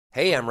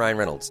Hey, I'm Ryan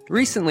Reynolds.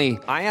 Recently,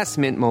 I asked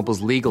Mint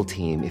Mobile's legal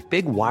team if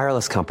big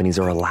wireless companies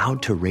are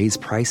allowed to raise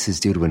prices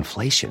due to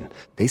inflation.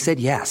 They said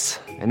yes.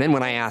 And then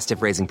when I asked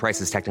if raising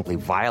prices technically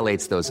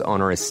violates those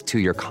onerous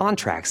two-year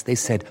contracts, they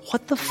said,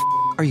 "What the f***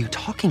 are you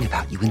talking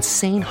about, you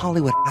insane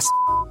Hollywood ass?"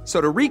 So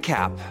to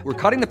recap, we're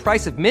cutting the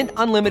price of Mint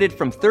Unlimited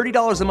from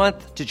 $30 a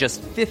month to just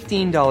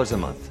 $15 a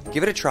month.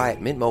 Give it a try at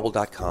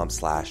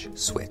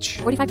mintmobile.com/switch.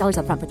 $45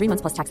 up front for 3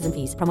 months plus taxes and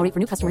fees. Promo rate for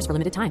new customers for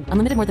limited time.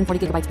 Unlimited more than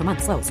 40 gigabytes per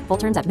month. Slows full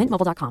terms at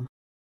mintmobile.com.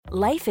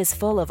 Life is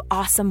full of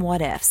awesome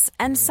what-ifs,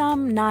 and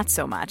some not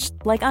so much,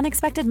 like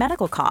unexpected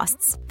medical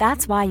costs.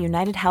 That's why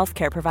United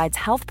Healthcare provides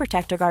Health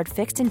Protector Guard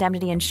fixed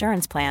indemnity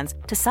insurance plans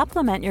to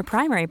supplement your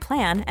primary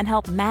plan and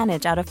help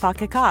manage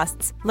out-of-pocket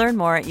costs. Learn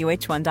more at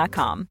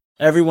uh1.com.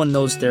 Everyone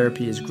knows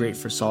therapy is great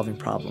for solving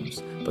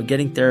problems, but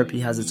getting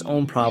therapy has its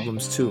own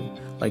problems too,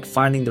 like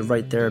finding the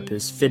right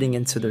therapist, fitting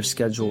into their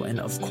schedule, and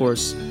of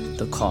course,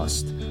 the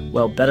cost.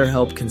 Well,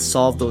 BetterHelp can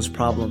solve those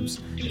problems.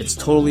 It's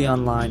totally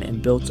online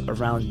and built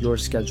around your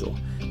schedule.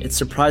 It's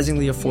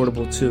surprisingly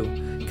affordable too.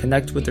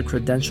 Connect with a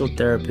credentialed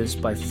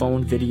therapist by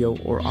phone, video,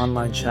 or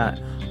online chat,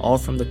 all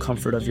from the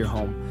comfort of your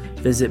home.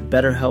 Visit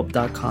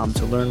BetterHelp.com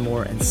to learn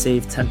more and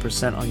save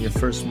 10% on your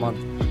first month.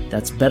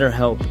 That's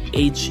BetterHelp,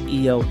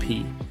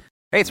 H-E-L-P.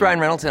 Hey, it's Ryan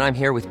Reynolds, and I'm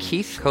here with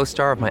Keith,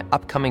 co-star of my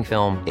upcoming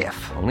film,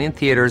 If, only in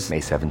theaters May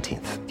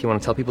 17th. Do you want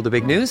to tell people the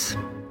big news?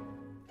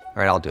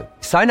 All right, I'll do it.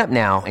 Sign up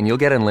now and you'll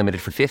get unlimited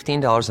for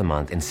 $15 a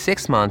month and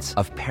 6 months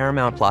of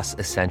Paramount Plus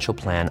Essential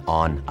Plan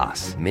on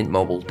us.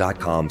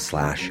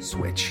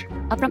 mintmobile.com/switch.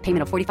 Upfront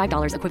payment of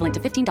 $45 equivalent to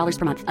 $15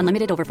 per month.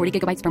 Unlimited over 40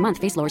 gigabytes per month.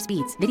 Face lower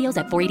speeds. Videos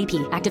at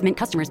 480p. Active Mint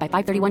customers by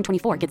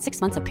 531.24 get 6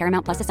 months of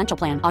Paramount Plus Essential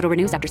Plan. Auto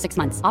renews after 6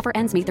 months. Offer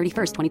ends May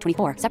 31st,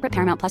 2024. Separate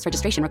Paramount Plus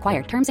registration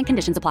required. Terms and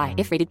conditions apply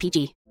if rated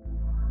PG.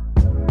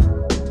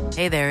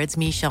 Hey there, it's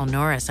Michelle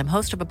Norris. I'm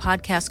host of a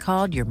podcast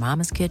called Your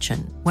Mama's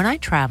Kitchen. When I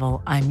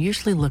travel, I'm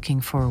usually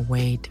looking for a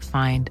way to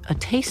find a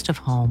taste of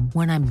home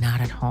when I'm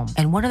not at home.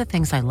 And one of the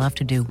things I love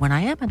to do when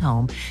I am at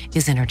home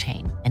is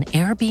entertain. And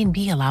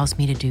Airbnb allows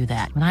me to do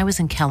that. When I was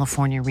in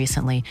California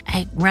recently,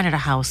 I rented a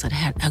house that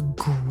had a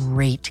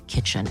great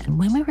kitchen. And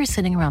when we were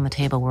sitting around the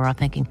table, we were all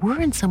thinking,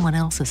 we're in someone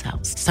else's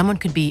house. Someone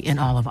could be in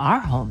all of our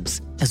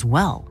homes as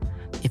well.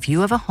 If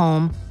you have a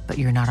home, but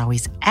you're not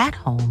always at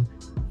home,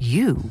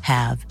 you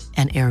have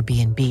an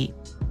Airbnb.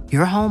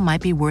 Your home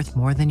might be worth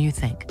more than you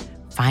think.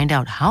 Find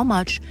out how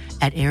much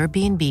at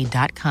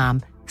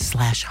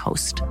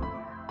airbnb.com/host.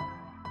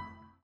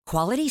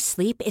 Quality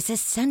sleep is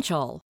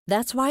essential.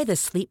 That's why the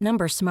Sleep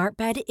Number Smart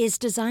Bed is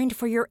designed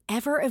for your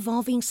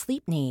ever-evolving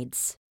sleep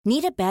needs.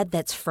 Need a bed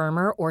that's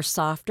firmer or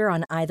softer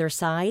on either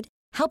side?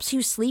 Helps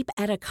you sleep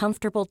at a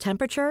comfortable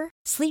temperature?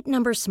 Sleep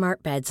Number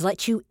Smart Beds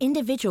let you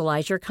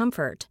individualize your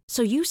comfort,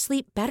 so you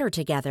sleep better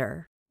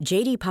together.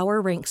 J.D.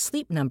 Power ranks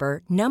Sleep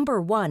Number number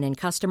 1 in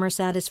customer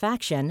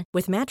satisfaction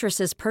with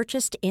mattresses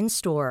purchased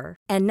in-store.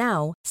 And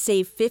now,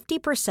 save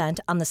 50%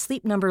 on the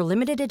Sleep Number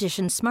Limited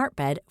Edition Smart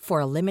Bed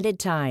for a limited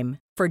time.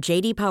 For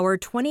J.D. Power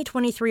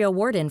 2023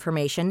 award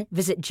information,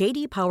 visit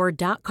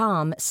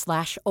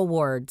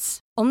jdpower.com/awards.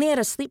 Only at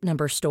a Sleep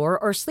Number store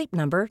or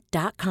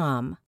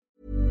sleepnumber.com.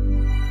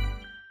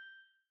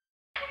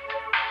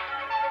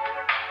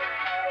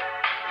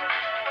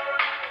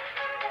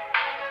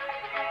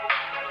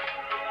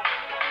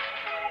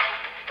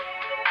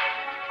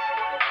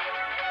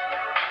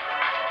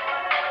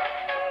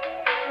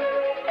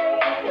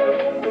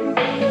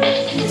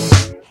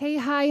 Hey,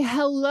 hi,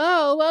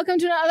 hello. Welcome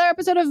to another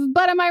episode of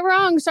But Am I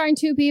Wrong? Starring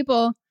two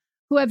people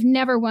who have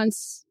never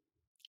once,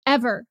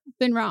 ever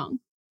been wrong.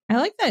 I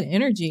like that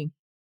energy.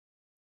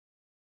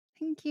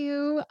 Thank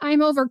you. I'm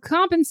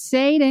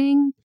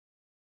overcompensating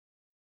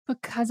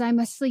because I'm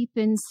asleep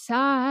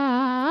inside.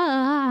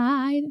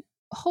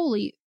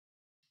 Holy.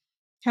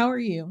 How are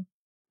you?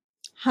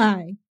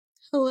 Hi.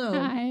 Hello.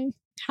 Hi.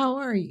 How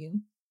are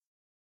you?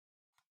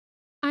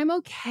 I'm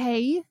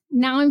okay.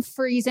 Now I'm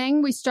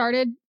freezing. We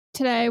started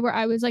today where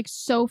I was like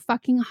so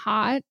fucking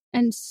hot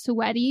and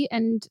sweaty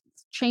and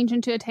changed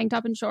into a tank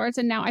top and shorts.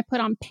 And now I put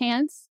on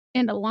pants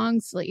and a long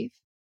sleeve.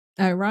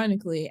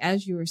 Ironically,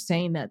 as you were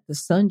saying that, the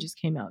sun just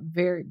came out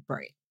very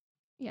bright.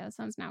 Yeah, the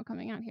sun's now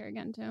coming out here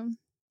again too.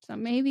 So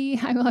maybe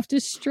I will have to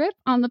strip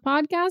on the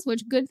podcast,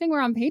 which good thing we're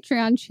on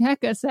Patreon.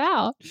 Check us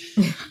out.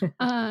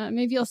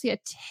 Maybe you'll see a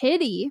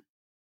titty.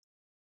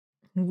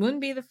 It wouldn't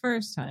be the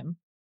first time.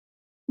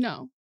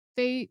 No,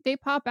 they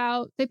pop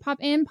out. They pop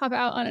in, pop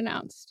out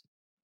unannounced.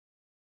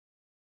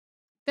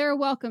 They're a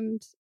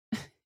welcomed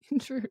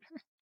intruder.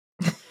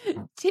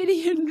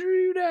 Titty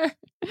intruder.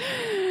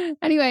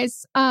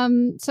 Anyways,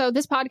 so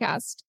this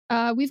podcast,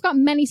 we've got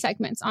many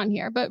segments on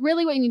here, but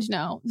really what you need to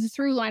know, the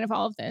through line of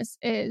all of this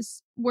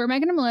is we're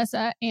Megan and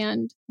Melissa,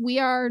 and we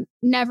are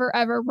never,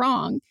 ever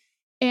wrong.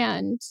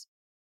 And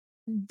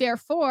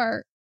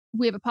therefore,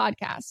 we have a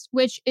podcast,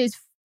 which is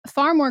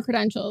far more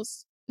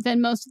credentials than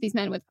most of these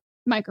men with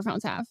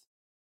microphones have.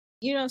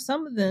 You know,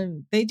 some of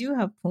them, they do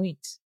have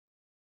points.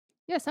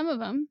 Yeah, some of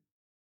them.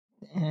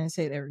 And I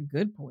say they're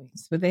good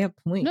points, but they have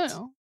points.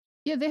 No.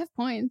 Yeah, they have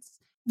points.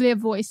 They have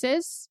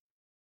voices.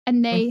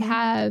 and they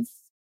have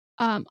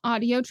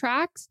audio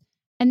tracks,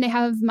 and they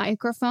have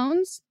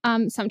microphones.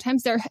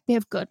 Sometimes they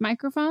have good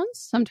microphones.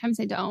 Sometimes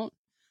they don't.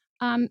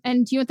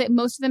 And do you know what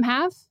most of them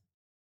have?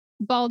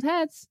 Bald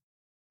heads.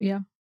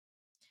 Yeah.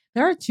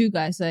 There are two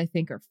guys that I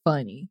think are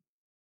funny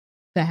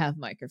that have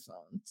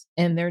microphones,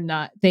 and they're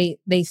not, they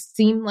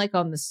seem like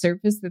on the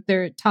surface that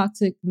they're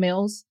toxic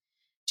males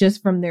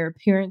just from their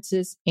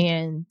appearances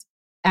and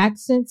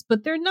accents,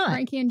 but they're not.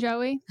 Frankie and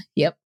Joey.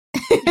 Yep.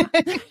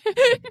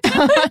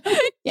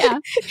 Yeah.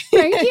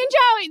 Frankie and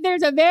Joey.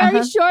 There's a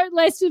very short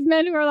list of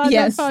men who are allowed to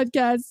have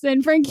podcasts,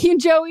 and Frankie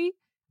and Joey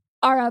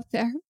are up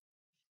there.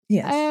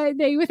 Yes.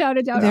 They without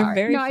a doubt they're are.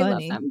 very funny. I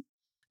love them.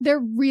 They're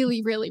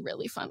really, really,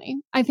 really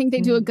funny. I think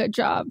they do a good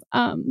job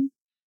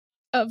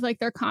of like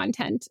their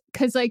content,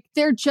 because like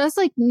they're just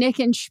like Nick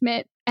and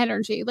Schmidt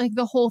energy, like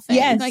the whole thing.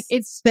 Yes, like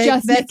it's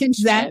just Nick and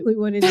exactly Schmidt.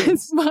 what it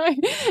is.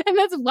 And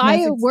that's why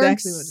it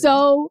works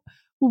so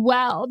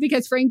well,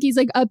 because Frankie's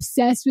like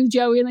obsessed with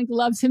Joey and like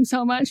loves him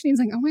so much. And he's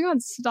like, oh my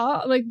God,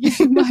 stop. Like,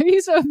 why are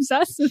you so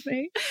obsessed with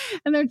me?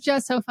 And they're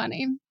just so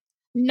funny.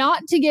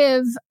 Not to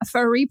give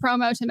free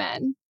promo to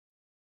men,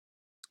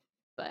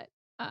 but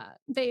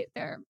they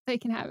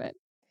can have it.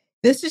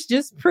 This is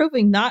just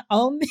proving not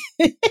all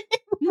men.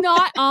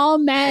 Not all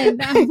men,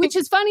 which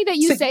is funny that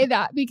you say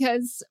that,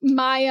 because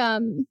my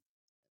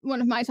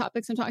one of my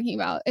topics I'm talking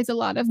about is a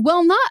lot of,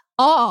 well, not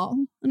all.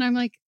 And I'm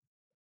like,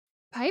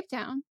 pipe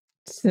down.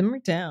 Simmer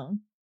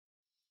down.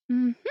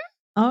 Mm-hmm.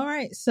 All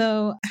right.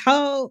 So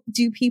how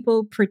do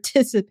people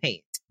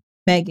participate,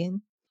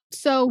 Megan?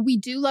 So we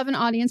do love an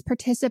audience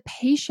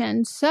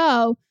participation.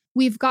 So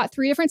we've got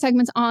 3 different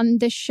segments on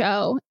this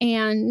show,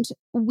 and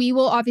we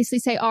will obviously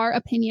say our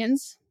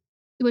opinions,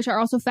 which are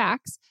also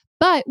facts,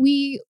 but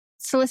we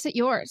solicit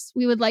yours.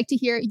 We would like to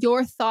hear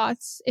your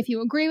thoughts, if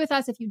you agree with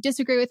us, if you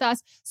disagree with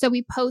us. So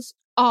we post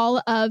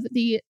all of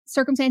the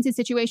circumstances,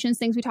 situations,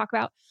 things we talk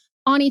about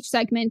on each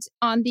segment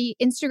on the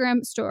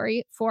Instagram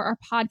story for our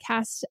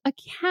podcast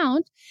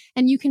account.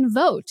 And you can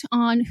vote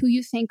on who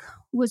you think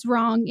was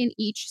wrong in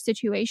each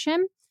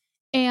situation.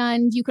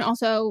 And you can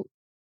also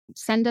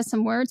send us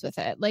some words with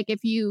it. Like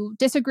if you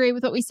disagree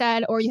with what we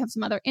said, or you have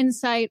some other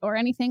insight or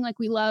anything, like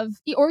we love,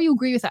 or you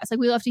agree with us, like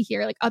we love to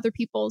hear like other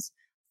people's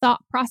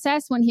thought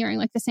process when hearing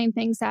like the same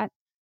things that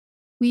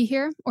we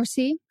hear or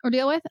see or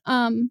deal with.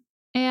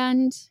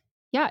 And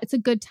yeah, it's a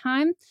good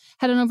time.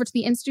 Head on over to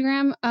the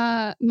Instagram.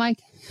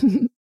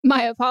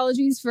 My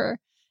apologies for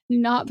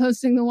not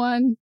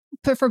posting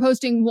for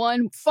posting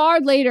one far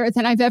later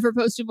than I've ever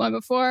posted one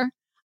before.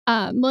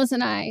 Melissa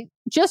and I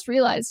just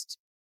realized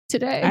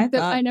today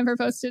that I never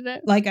posted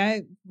it. Like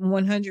I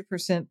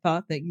 100%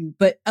 thought that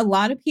but a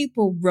lot of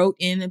people wrote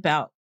in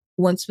about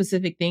one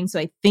specific thing. So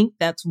I think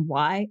that's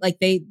why, like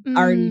they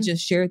already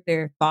just shared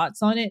their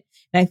thoughts on it.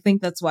 And I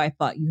think that's why I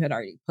thought you had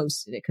already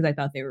posted it, because I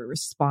thought they were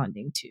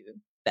responding to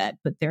that,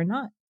 but they're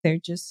not. They're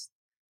just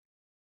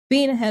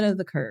being ahead of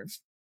the curve.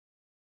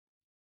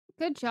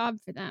 Good job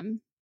for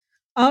them.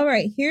 All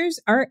right, here's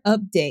our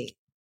update.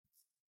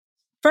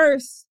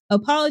 First,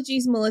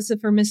 apologies, Melissa,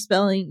 for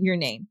misspelling your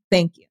name.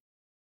 Thank you.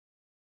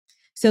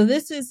 So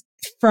this is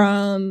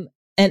from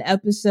an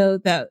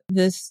episode that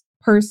this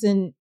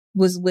person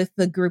was with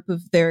a group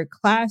of their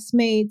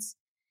classmates,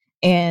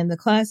 and the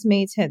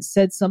classmates had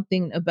said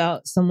something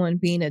about someone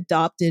being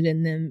adopted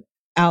and them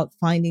out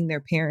finding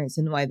their parents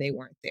and why they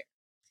weren't there.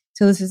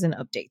 So this is an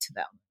update to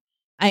them.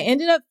 I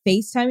ended up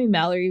FaceTiming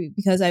Mallory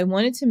because I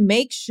wanted to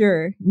make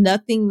sure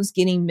nothing was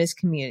getting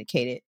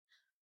miscommunicated.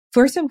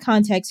 For some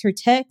context, her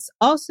text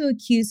also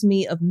accused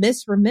me of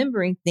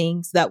misremembering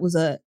things that was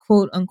a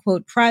quote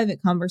unquote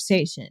private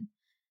conversation.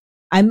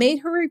 I made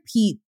her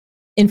repeat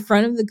in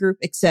front of the group,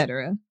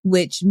 etc.,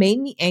 which made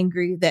me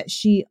angry that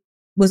she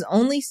was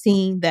only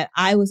seeing that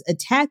I was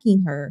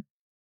attacking her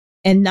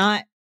and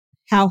not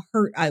how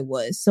hurt I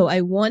was. So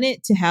I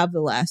wanted to have the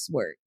last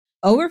word.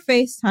 Over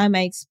FaceTime,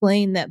 I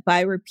explained that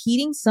by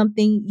repeating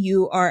something,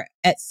 you are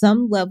at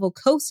some level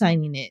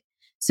co-signing it.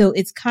 So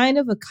it's kind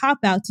of a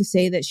cop-out to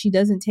say that she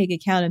doesn't take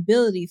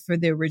accountability for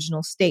the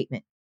original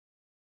statement.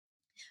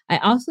 I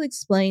also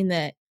explained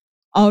that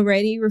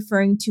already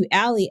referring to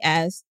Allie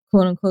as,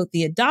 quote unquote,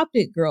 the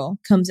adopted girl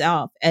comes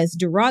off as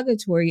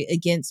derogatory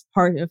against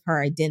part of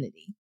her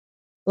identity.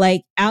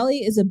 Like, Allie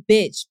is a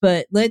bitch,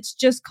 but let's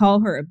just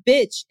call her a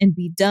bitch and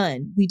be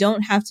done. We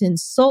don't have to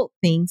insult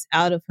things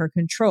out of her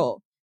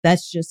control.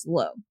 That's just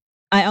low.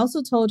 I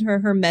also told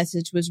her her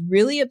message was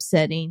really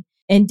upsetting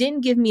and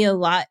didn't give me a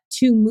lot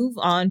to move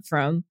on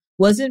from,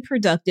 wasn't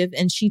productive,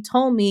 and she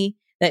told me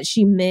that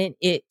she meant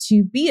it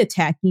to be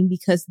attacking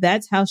because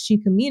that's how she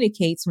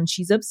communicates when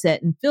she's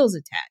upset and feels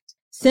attacked.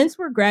 Since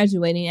we're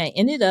graduating, I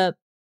ended up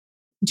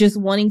just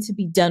wanting to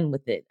be done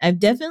with it. I've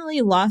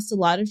definitely lost a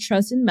lot of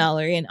trust in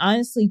Mallory and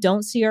honestly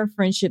don't see our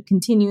friendship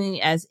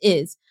continuing as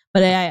is,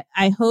 but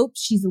I hope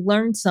she's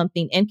learned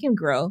something and can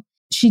grow.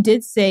 She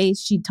did say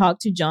she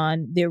talked to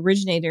John, the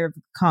originator of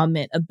the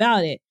comment,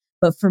 about it.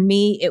 But for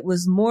me, it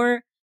was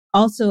more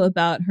also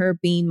about her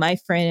being my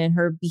friend and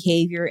her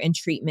behavior and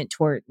treatment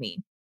toward me.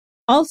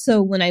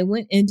 Also, when I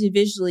went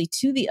individually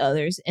to the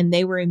others and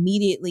they were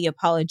immediately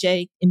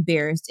apologetic,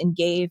 embarrassed, and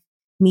gave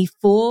me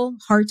full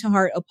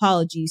heart-to-heart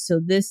apologies. So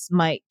this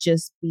might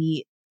just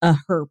be a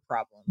her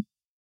problem.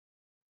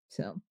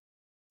 So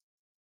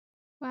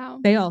Wow.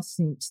 they all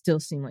still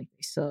seem like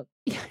they suck.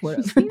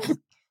 Whatever. Seems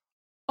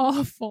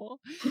awful.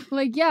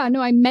 Like, yeah,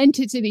 no, I meant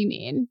it to be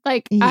mean.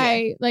 Like,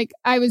 Yeah.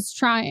 I was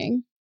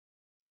trying.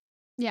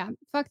 Yeah,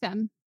 fuck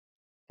them.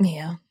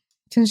 Yeah.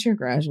 Since you're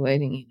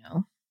graduating,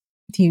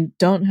 you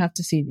don't have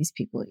to see these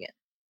people again.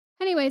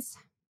 Anyways.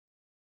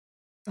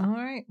 All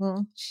right.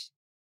 Well,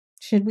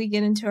 should we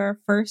get into our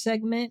first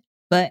segment?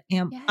 But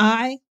am Yes.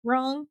 I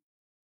wrong?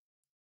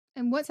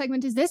 And what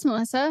segment is this,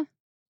 Melissa?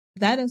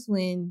 That is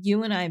when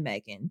you and I,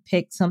 Megan,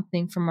 picked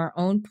something from our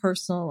own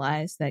personal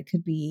lives that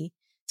could be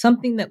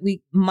something that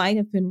we might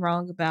have been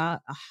wrong about,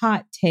 a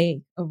hot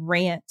take, a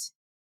rant,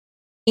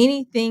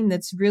 anything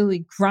that's really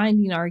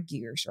grinding our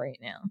gears right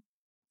now.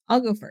 I'll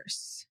go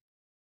first.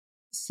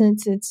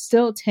 Since it's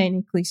still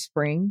technically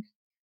spring,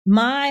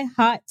 my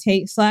hot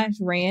take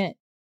 / rant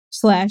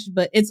 /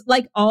 but it's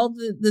like all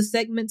the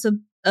segments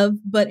of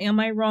but am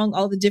I wrong?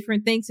 All the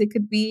different things it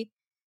could be.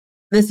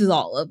 This is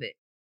all of it.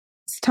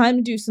 It's time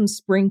to do some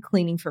spring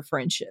cleaning for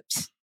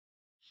friendships.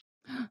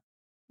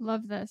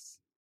 Love this.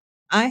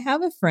 I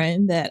have a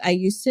friend that I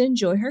used to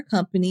enjoy her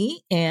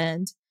company,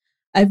 and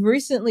I've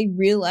recently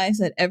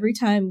realized that every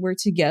time we're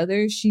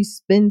together, she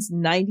spends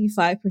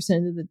 95%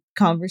 of the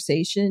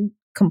conversation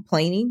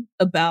complaining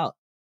about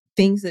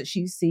things that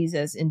she sees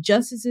as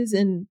injustices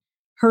in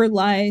her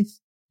life,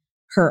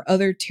 her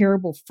other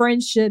terrible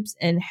friendships,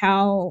 and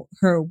how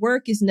her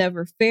work is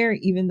never fair,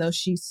 even though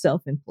she's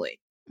self-employed.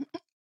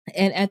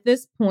 And at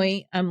this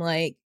point, I'm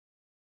like,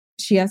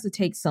 she has to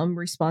take some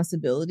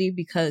responsibility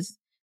because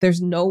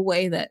there's no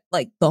way that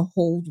like the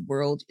whole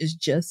world is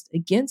just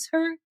against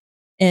her.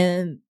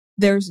 And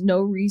there's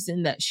no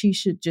reason that she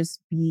should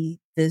just be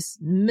this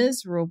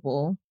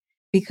miserable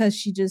because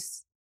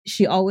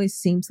she always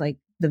seems like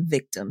the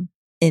victim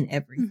in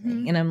everything.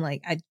 Mm-hmm. And I'm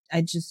like,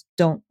 I just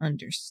don't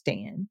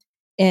understand.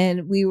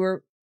 And we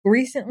were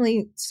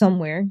recently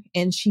somewhere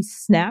and she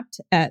snapped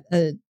at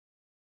a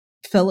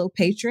fellow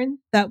patron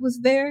that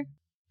was there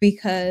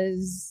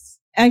because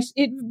actually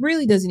it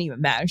really doesn't even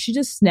matter. She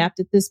just snapped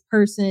at this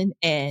person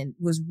and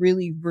was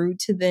really rude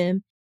to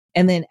them.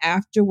 And then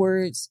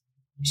afterwards,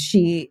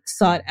 she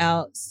sought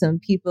out some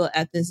people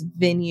at this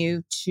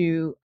venue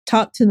to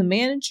talk to the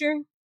manager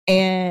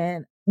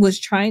and was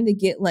trying to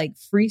get like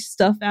free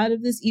stuff out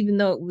of this, even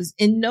though it was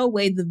in no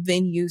way the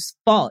venue's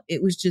fault.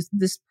 It was just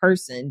this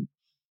person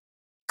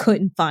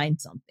couldn't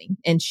find something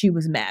and she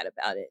was mad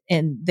about it.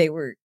 And they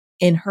were,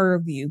 in her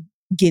view,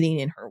 getting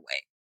in her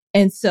way.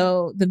 And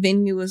so the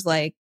venue was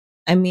like,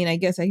 I mean, I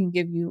guess I can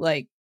give you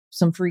like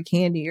some free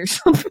candy or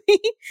something.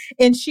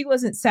 And she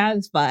wasn't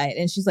satisfied.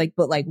 And she's like,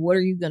 but like, what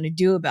are you going to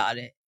do about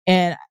it?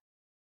 And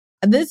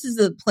this is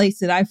a place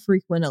that I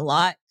frequent a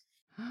lot.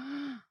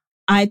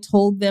 I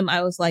told them,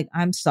 I was like,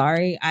 I'm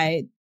sorry.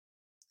 I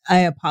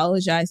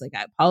apologize. Like,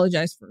 I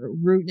apologize for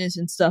rudeness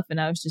and stuff.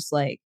 And I was just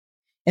like,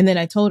 and then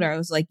I told her, I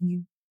was like,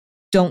 you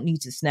don't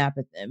need to snap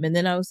at them. And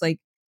then I was like,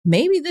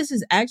 maybe this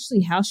is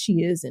actually how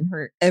she is in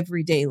her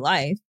everyday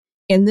life.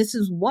 And this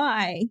is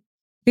why,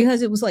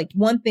 because it was like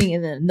one thing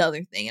and then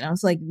another thing. And I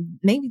was like,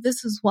 maybe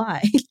this is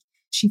why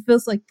she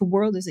feels like the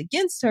world is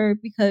against her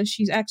because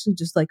she's actually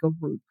just like a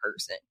rude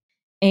person.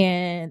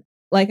 And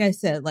like I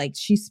said, like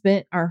she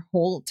spent our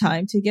whole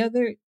time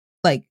together,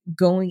 like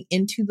going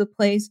into the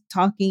place,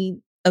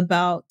 talking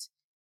about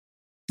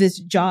this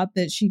job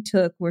that she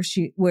took where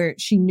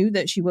she knew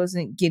that she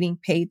wasn't getting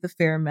paid the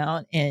fair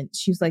amount. And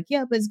she was like,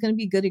 yeah, but it's going to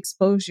be good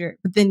exposure,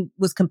 but then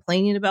was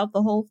complaining about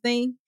the whole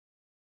thing.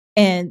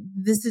 And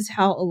this is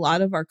how a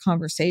lot of our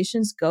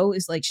conversations go,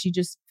 is like, she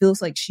just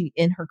feels like she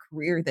in her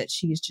career that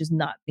she is just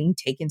not being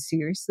taken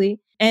seriously.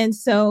 And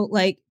so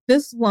like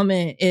this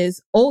woman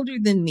is older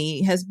than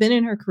me, has been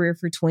in her career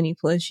for 20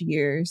 plus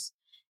years.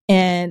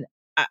 And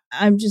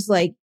I'm just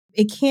like,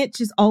 it can't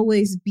just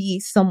always be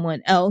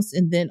someone else.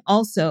 And then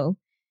also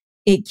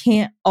it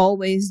can't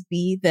always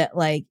be that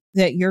like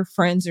that your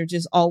friends are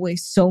just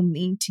always so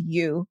mean to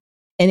you.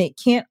 And it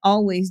can't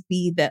always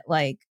be that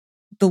like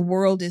the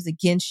world is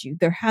against you.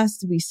 There has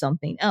to be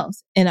something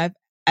else. And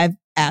I've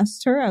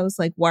asked her, I was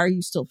like, why are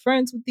you still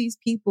friends with these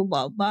people?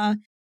 Blah, blah.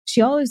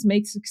 She always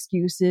makes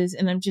excuses.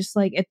 And I'm just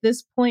like, at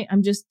this point,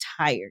 I'm just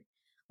tired.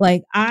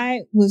 Like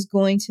I was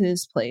going to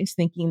this place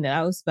thinking that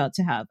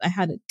I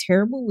had a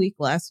terrible week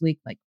last week.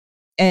 Like,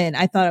 and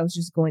I thought this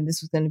was going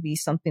to be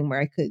something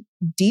where I could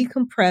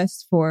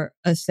decompress for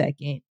a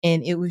second.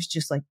 And it was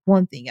just like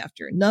one thing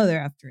after another.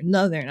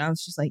 And I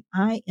was just like,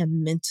 I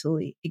am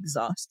mentally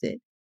exhausted.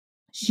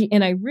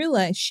 And I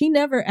realized she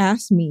never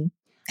asked me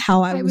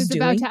how I was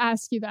doing. I was about to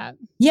ask you that.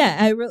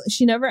 Yeah,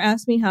 she never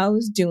asked me how I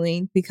was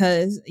doing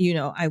because,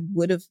 I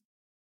would have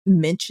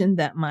mentioned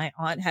that my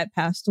aunt had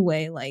passed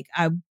away. Like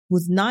I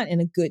was not in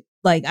a good,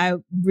 like I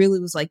really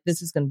was like,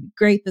 this is going to be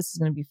great. This is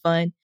going to be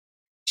fun.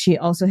 She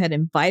also had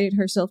invited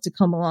herself to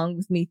come along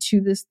with me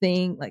to this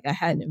thing. Like I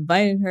hadn't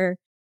invited her.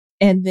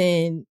 And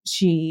then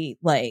she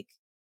like,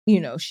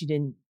 she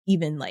didn't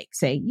even like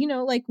say,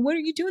 like, what are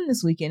you doing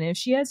this weekend? And if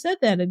she had said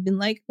that, I'd been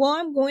like, well,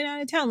 I'm going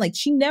out of town. Like,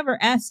 she never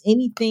asked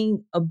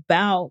anything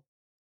about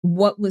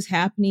what was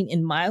happening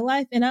in my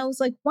life. And I was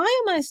like, why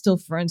am I still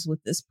friends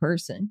with this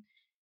person?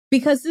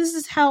 Because this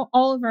is how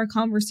all of our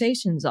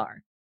conversations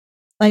are.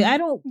 Like, I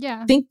don't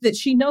think that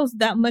she knows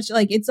that much.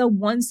 Like, it's a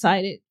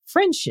one-sided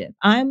friendship.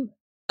 I'm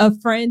a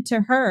friend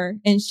to her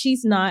and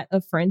she's not a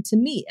friend to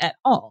me at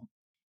all.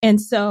 And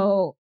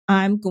so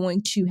I'm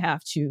going to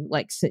have to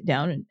like sit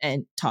down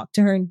and talk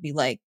to her and be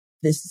like,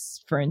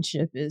 this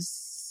friendship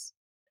is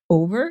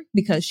over,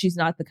 because she's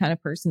not the kind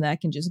of person that I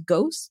can just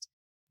ghost,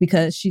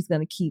 because she's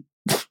going to keep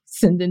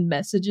sending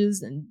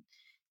messages and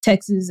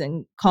texts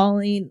and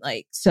calling.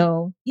 Like,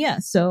 so yeah.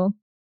 So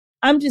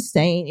I'm just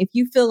saying, if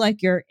you feel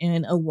like you're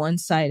in a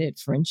one-sided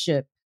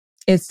friendship,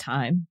 it's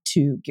time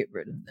to get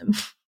rid of them.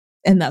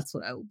 And that's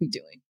what I will be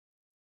doing.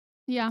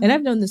 Yeah. And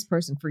I've known this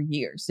person for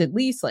years, at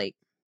least like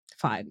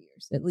 5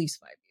 years, at least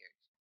 5 years.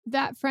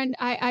 That friend,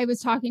 I was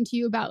talking to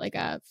you about like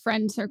a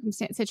friend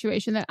circumstance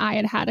situation that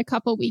I had a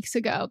couple weeks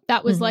ago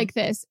that was like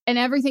this. And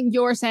everything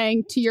you're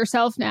saying to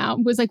yourself now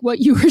was like what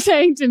you were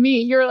saying to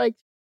me. You're like,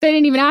 they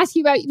didn't even ask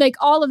you about like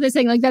all of this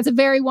thing. Like, that's a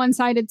very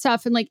one-sided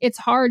stuff. And like, it's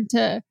hard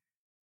to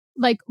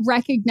like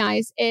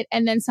recognize it.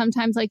 And then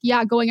sometimes like,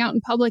 going out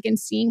in public and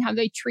seeing how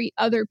they treat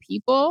other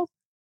people,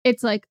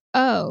 it's like,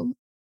 oh,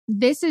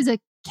 this is a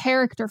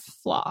character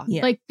flaw.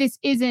 Yeah. Like, this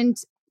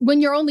isn't,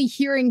 when you're only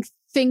hearing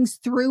things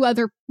through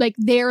other, like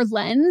their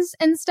lens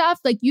and stuff,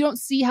 like you don't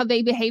see how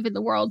they behave in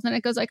the world. Then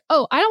it goes like,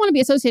 oh, I don't want to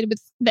be associated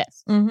with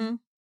this. Mm-hmm.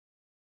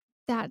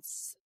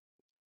 That's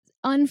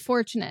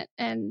unfortunate.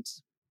 And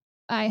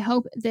I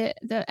hope that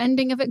the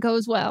ending of it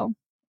goes well.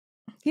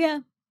 Yeah.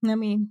 I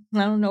mean,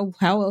 I don't know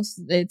how else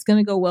it's going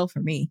to go well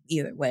for me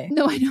either way.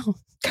 No, I know.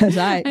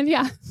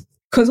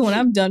 Because when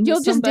I'm done you'll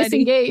with just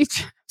somebody,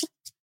 disengage.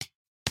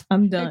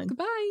 I'm done. Like,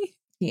 goodbye.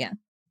 Yeah.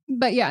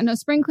 But yeah, no,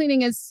 spring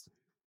cleaning is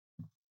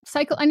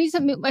I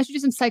should do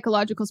some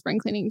psychological spring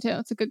cleaning too.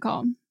 It's a good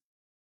call.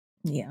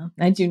 Yeah,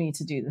 I do need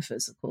to do the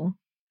physical,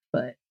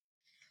 but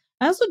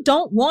I also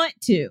don't want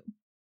to.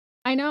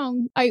 I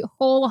know. I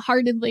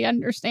wholeheartedly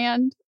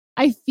understand.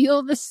 I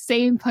feel the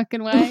same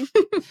fucking way.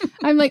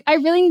 I'm like, I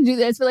really need to do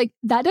this, but like,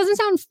 that doesn't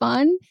sound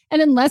fun.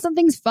 And unless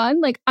something's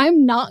fun, like,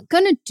 I'm not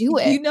going to do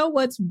it. You know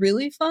what's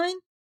really fun?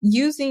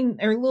 Using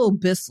a little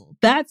Bissell.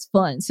 That's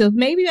fun. So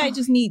maybe I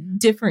just need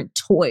different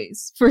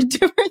toys for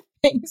different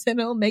things and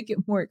it'll make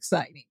it more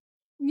exciting.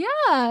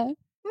 Yeah.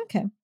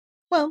 Okay.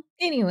 Well,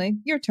 anyway,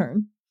 your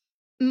turn.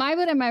 My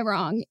what am I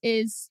wrong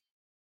is,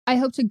 I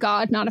hope to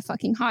God, not a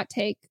fucking hot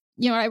take.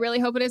 You know what I really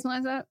hope it is,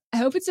 Melissa? I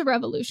hope it's a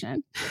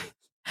revolution.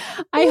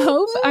 I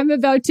hope I'm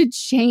about to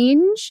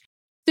change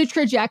the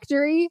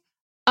trajectory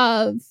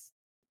of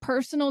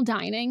personal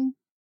dining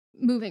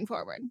moving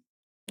forward.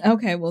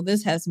 Okay, well,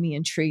 this has me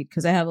intrigued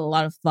because I have a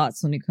lot of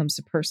thoughts when it comes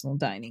to personal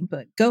dining,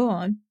 but go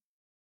on.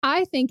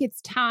 I think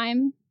it's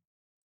time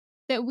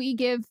that we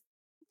give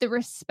the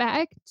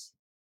respect,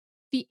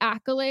 the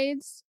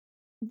accolades,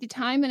 the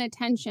time and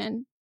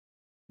attention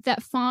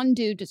that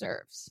fondue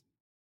deserves.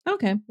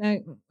 Okay,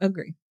 I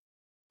agree.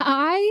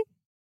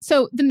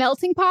 So the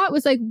melting pot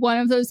was like one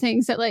of those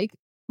things that like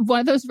one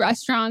of those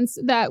restaurants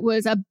that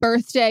was a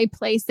birthday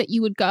place that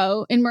you would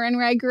go in Marin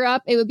where I grew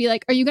up. It would be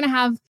like, are you going to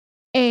have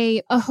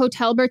a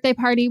hotel birthday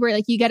party where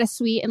like you get a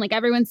suite and like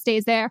everyone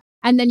stays there?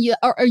 And then you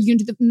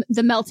do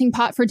the melting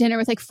pot for dinner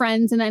with like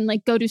friends and then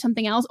like go do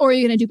something else? Or are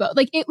you going to do both?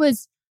 Like, it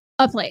was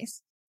a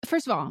place.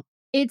 First of all,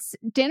 it's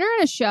dinner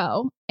and a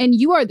show and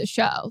you are the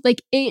show.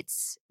 Like,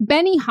 it's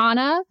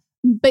Benihana,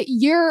 but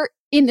you're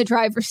in the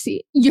driver's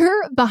seat.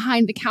 You're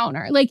behind the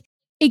counter. Like,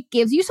 it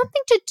gives you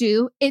something to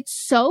do. It's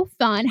so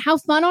fun. How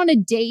fun on a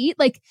date.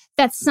 Like,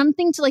 that's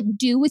something to like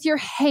do with your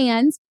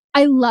hands.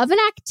 I love an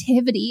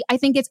activity. I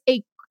think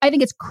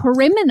it's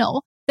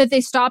criminal that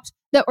they stopped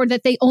that, or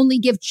that they only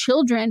give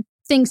children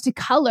things to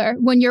color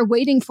when you're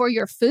waiting for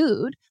your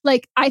food.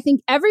 Like, I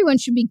think everyone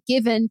should be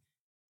given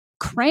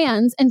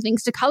crayons and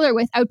things to color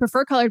with. I would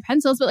prefer colored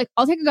pencils, but like,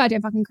 I'll take a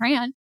goddamn fucking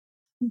crayon.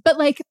 But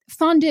like,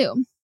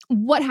 fondue,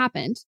 what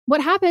happened?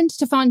 What happened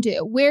to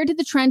fondue? Where did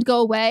the trend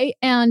go away?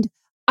 And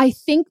I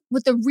think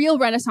what the real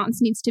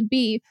renaissance needs to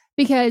be,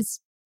 because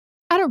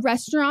at a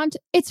restaurant,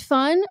 it's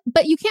fun,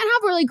 but you can't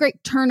have really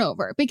great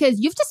turnover because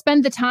you have to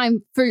spend the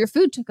time for your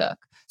food to cook.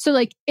 So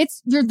like,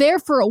 you're there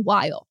for a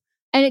while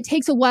and it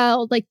takes a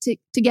while like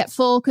to get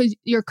full because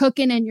you're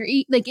cooking and you're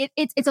eating. Like,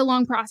 it's a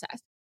long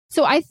process.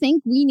 So I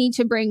think we need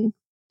to bring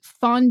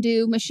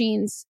fondue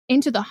machines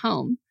into the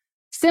home,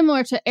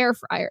 similar to air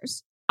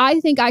fryers. I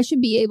think I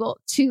should be able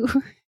to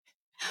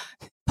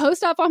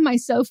post up on my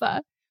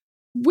sofa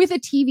with a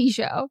TV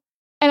show,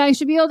 and I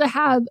should be able to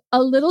have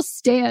a little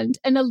stand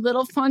and a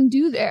little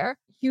fondue there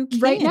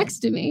right next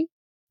to me.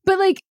 But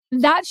like,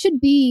 it should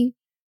be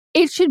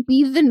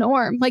the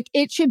norm. Like,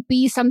 it should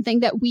be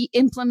something that we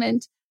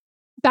implement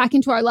back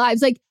into our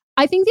lives. Like,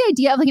 I think the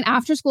idea of like an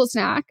after school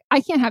snack, I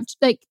can't have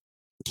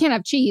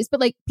cheese, but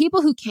like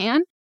people who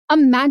can,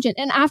 imagine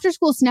an after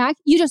school snack.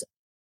 You just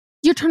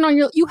You turn on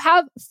you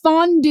have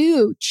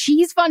fondue.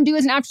 Cheese fondue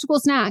is an after school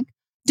snack.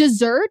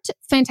 Dessert,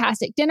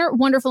 fantastic. Dinner,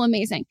 wonderful,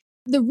 amazing.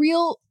 The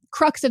real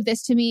crux of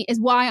this to me is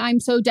why I'm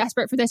so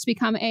desperate for this to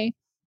become a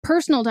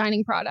personal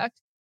dining product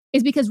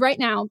is because right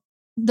now,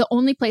 the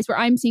only place where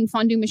I'm seeing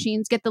fondue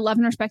machines get the love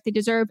and respect they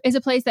deserve is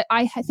a place that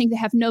I think they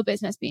have no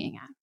business being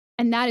at.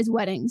 And that is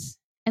weddings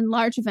and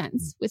large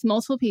events with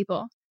multiple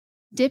people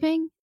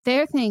dipping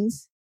their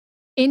things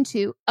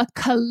into a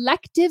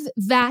collective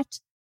vat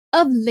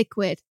of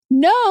liquid.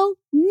 No.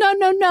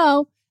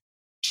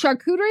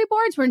 Charcuterie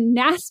boards were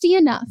nasty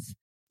enough.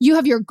 You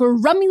have your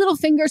grummy little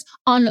fingers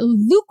on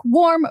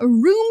lukewarm,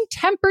 room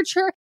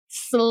temperature,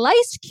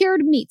 sliced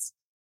cured meats.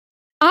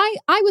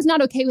 I was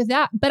not okay with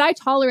that, but I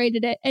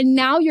tolerated it. And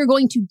now you're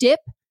going to dip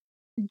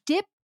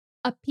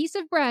a piece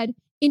of bread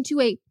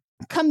into a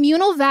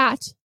communal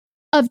vat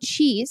of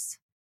cheese.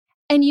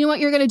 And you know what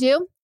you're going to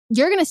do?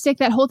 You're going to stick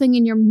that whole thing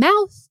in your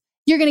mouth.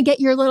 You're going to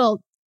get your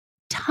little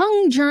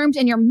tongue germs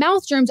and your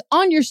mouth germs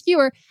on your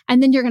skewer.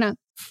 And then you're going to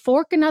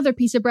fork another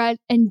piece of bread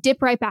and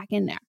dip right back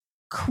in there.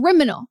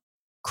 Criminal.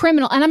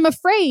 And I'm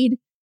afraid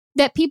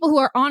that people who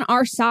are on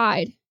our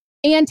side,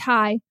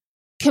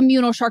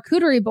 anti-communal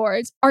charcuterie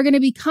boards, are going to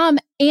become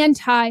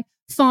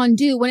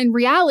anti-fondue, when in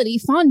reality,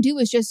 fondue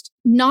is just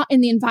not in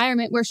the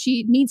environment where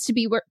she needs to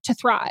be to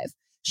thrive.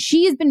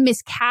 She has been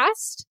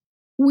miscast.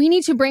 We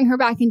need to bring her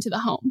back into the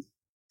home.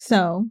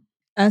 So,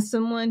 as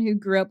someone who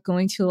grew up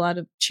going to a lot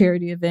of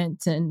charity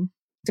events and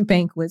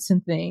banquets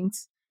and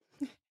things,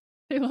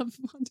 I love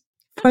fondue.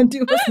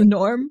 Fondue was the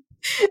norm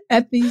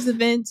at these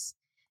events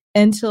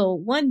until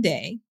one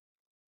day,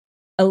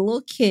 a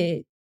little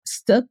kid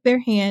stuck their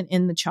hand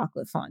in the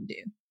chocolate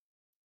fondue.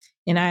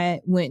 And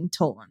I went and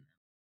told on them.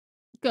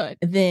 Good.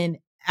 Then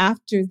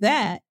after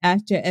that,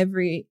 after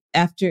every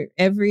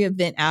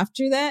event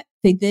after that,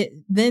 they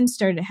then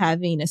started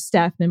having a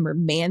staff member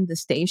man the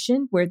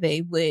station where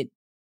they would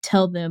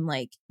tell them,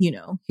 like,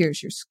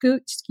 here's your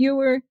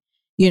skewer,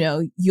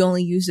 you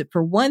only use it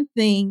for one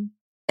thing,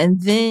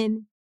 and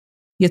then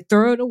you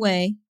throw it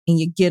away and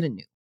you get a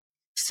new.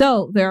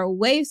 So there are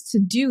ways to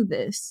do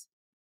this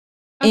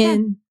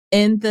in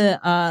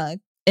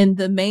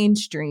the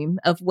mainstream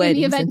of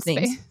weddings and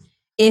things.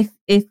 Space.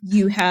 If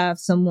you have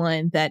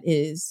someone that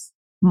is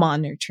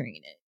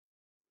monitoring it.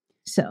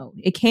 So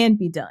it can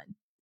be done.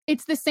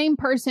 It's the same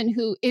person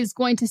who is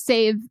going to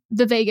save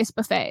the Vegas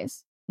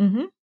buffets.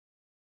 Mm-hmm.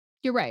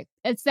 You're right.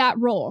 It's that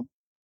role.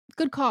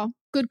 Good call.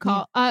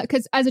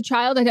 Because as a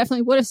child, I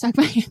definitely would have stuck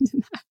my hand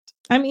in that.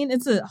 I mean,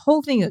 it's a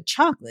whole thing of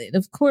chocolate.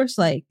 Of course,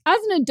 like as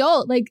an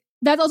adult, like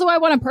that's also why I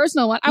want a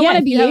personal one. I want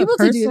to be able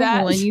to do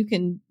that. One, you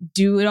can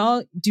do it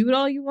all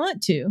you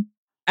want to.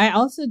 I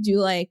also do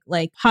like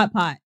hot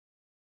pot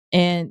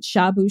and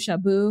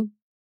shabu,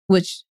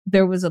 which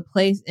there was a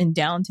place in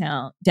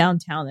downtown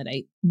that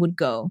I would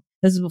go.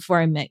 This is before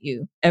I met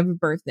you. Every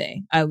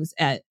birthday, I was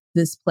at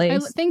this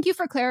place. Thank you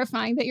for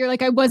clarifying that. You're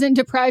like, I wasn't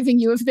depriving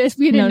you of this.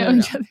 We didn't know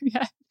each other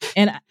yet.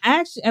 And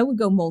I would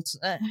go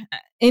multiple.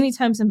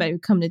 Anytime somebody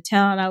would come to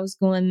town, I was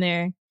going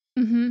there.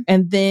 Mm-hmm.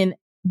 And then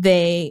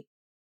they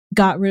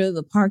got rid of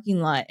the parking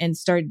lot and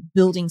started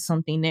building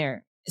something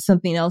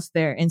else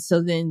there. And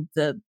so then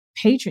the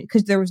patron,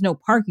 because there was no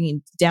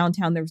parking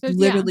downtown, there was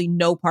literally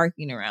no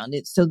parking around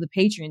it. So the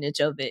patronage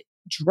of it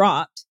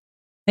dropped.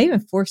 I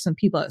even forced some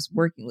people I was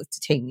working with to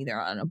take me there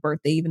on a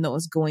birthday, even though I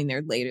was going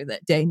there later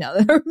that day. Now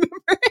that I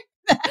remember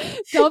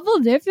that. Double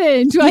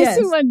dipping twice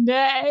in one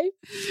day.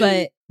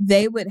 But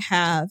they would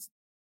have,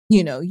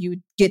 you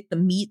would get the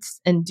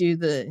meats and do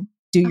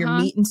your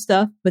meat and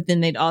stuff. But then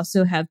they'd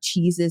also have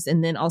cheeses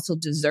and then also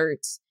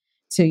desserts.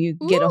 So you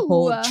get a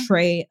whole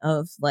tray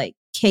of like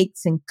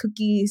cakes and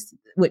cookies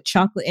with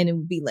chocolate, and it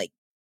would be like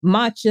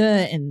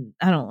matcha, and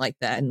I don't like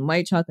that, and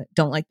white chocolate,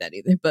 don't like that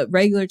either, but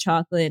regular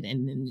chocolate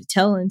and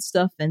Nutella and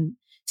stuff. And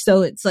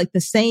so it's like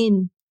the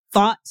same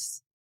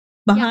thoughts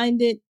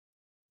behind it.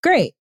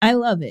 Great. I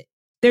love it.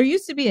 There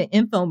used to be an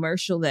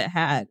infomercial that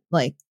had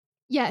like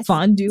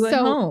fondue at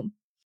home.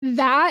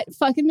 That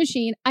fucking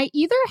machine, I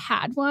either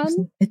had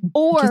one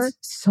or it's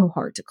so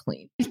hard to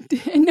clean.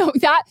 No,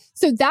 that's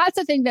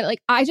the thing that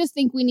like, I just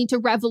think we need to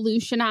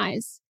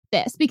revolutionize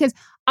this, because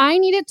I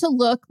need it to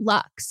look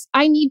luxe.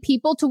 I need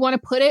people to want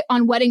to put it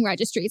on wedding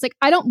registries. Like,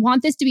 I don't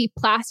want this to be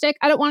plastic.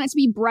 I don't want it to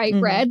be bright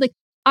red. Like,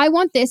 I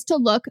want this to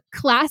look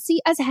classy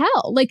as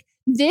hell. Like,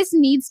 this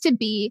needs to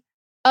be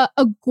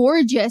a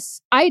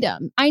gorgeous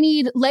item. I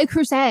need Le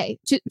Creuset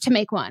to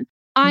make one.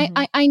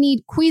 I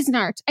need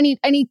Cuisinart. I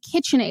need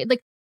KitchenAid.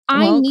 Like,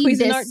 I need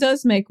Cuisinart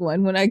does make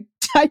one. When I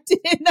typed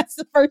it in, that's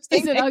the first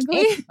thing. Is it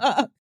ugly?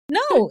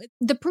 No.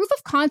 The proof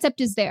of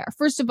concept is there.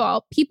 First of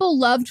all, people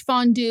loved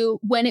fondue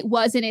when it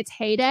was in its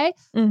heyday,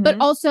 but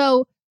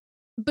also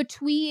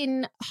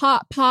between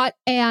hot pot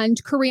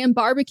and Korean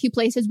barbecue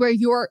places where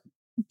you're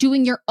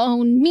doing your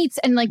own meats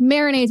and like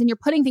marinades and you're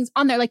putting things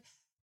on there. Like,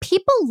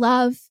 people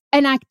love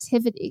an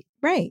activity.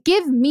 Right.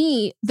 Give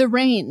me the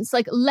reins.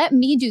 Like, let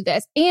me do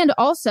this. And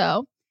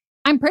also,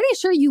 I'm pretty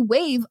sure you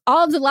waive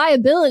all of the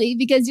liability,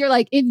 because you're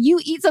like, if you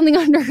eat something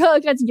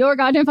undercooked, that's your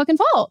goddamn fucking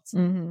fault.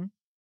 Mm-hmm.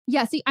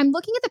 Yeah, see, I'm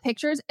looking at the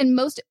pictures and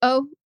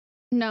oh,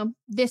 no,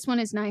 this one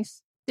is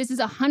nice. This is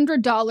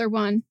 $100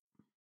 one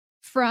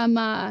from,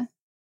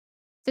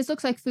 this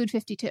looks like Food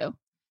 52.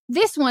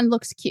 This one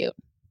looks cute.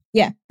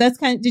 Yeah, that's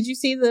did you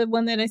see the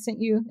one that I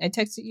sent you? I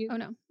texted you? Oh,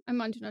 no,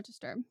 I'm on Do Not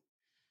Disturb.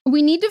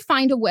 We need to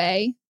find a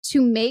way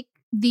to make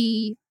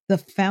the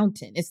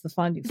fountain. It's the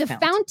fondue fountain.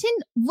 The fountain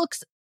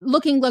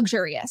looking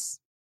luxurious.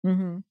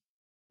 Mm-hmm.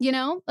 You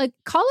know, like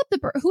call up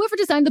whoever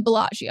designed the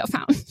Bellagio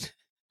fountain.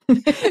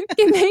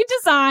 Can they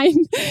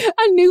design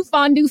a new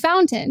fondue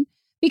fountain?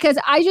 Because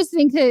I just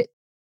think that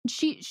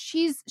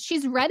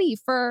she's ready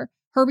for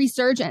her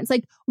resurgence.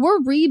 Like, we're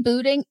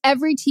rebooting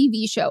every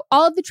TV show.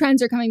 All of the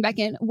trends are coming back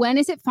in. When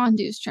is it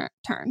fondue's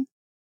turn?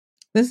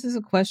 This is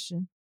a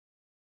question.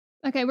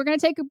 Okay, we're going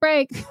to take a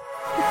break.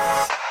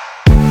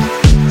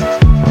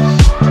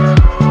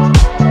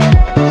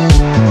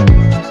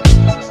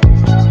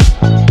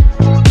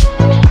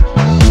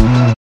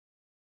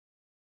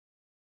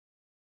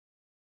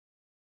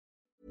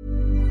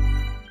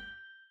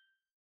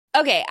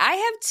 Okay, I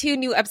have two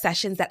new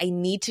obsessions that I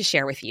need to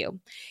share with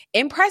you.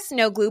 Impress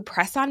No Glue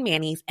Press-On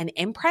Manis and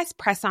Impress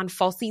Press-On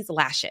Falsies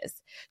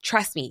Lashes.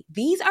 Trust me,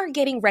 these are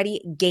getting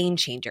ready game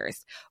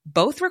changers.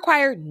 Both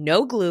require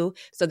no glue,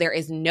 so there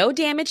is no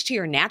damage to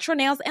your natural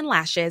nails and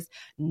lashes,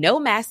 no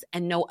mess,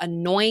 and no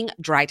annoying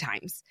dry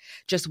times.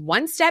 Just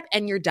one step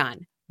and you're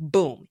done.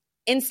 Boom.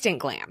 Instant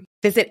glam.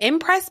 Visit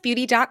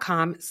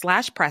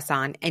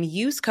impressbeauty.com/presson and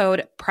use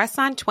code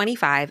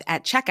PRESSON25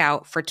 at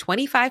checkout for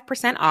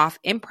 25% off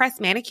Impress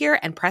Manicure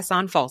and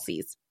Press-On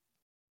Falsies.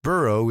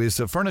 Burrow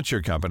is a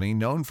furniture company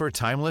known for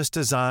timeless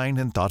design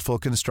and thoughtful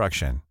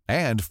construction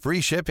and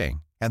free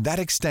shipping, and that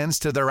extends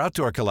to their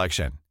outdoor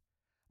collection.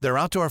 Their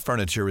outdoor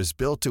furniture is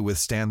built to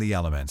withstand the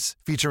elements,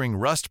 featuring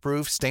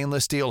rust-proof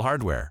stainless steel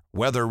hardware,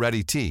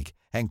 weather-ready teak,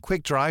 and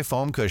quick-dry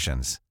foam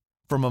cushions.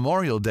 For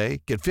Memorial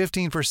Day, get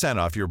 15%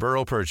 off your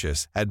Burrow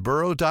purchase at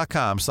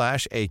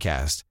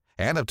burrow.com/ACAST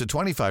and up to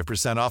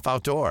 25% off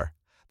outdoor.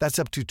 That's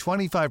up to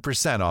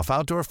 25% off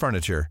outdoor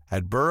furniture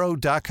at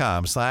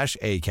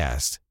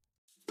burrow.com/ACAST.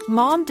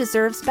 Mom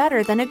deserves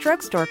better than a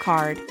drugstore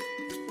card.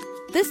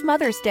 This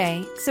Mother's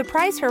Day,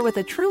 surprise her with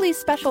a truly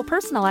special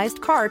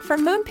personalized card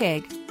from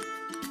Moonpig.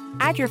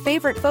 Add your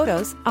favorite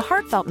photos, a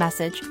heartfelt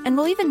message, and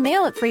we'll even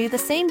mail it for you the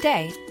same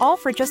day, all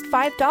for just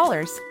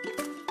 $5.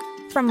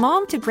 From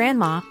mom to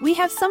grandma, we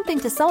have something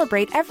to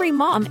celebrate every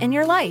mom in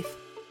your life.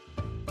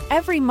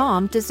 Every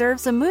mom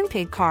deserves a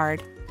Moonpig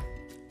card.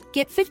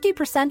 Get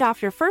 50%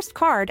 off your first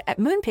card at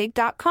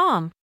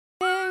moonpig.com.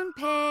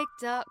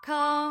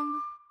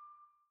 Moonpig.com.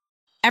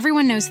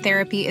 Everyone knows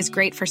therapy is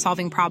great for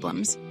solving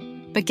problems,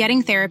 but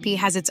getting therapy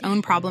has its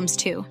own problems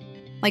too,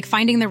 like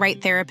finding the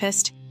right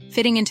therapist,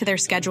 fitting into their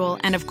schedule,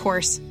 and of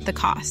course, the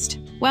cost.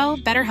 Well,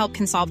 BetterHelp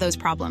can solve those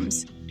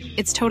problems.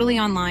 It's totally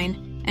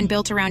online and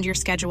built around your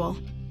schedule.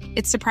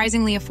 It's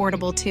surprisingly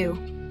affordable, too.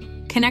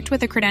 Connect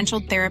with a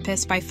credentialed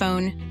therapist by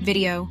phone,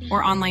 video,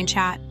 or online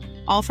chat,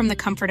 all from the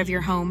comfort of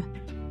your home.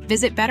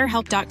 Visit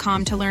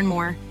BetterHelp.com to learn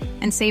more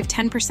and save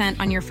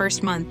 10% on your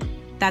first month.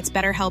 That's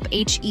BetterHelp,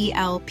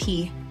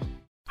 H-E-L-P.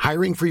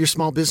 Hiring for your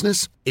small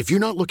business? If you're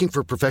not looking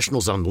for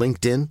professionals on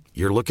LinkedIn,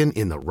 you're looking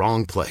in the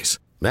wrong place.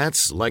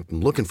 That's like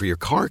looking for your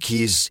car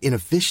keys in a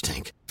fish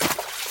tank.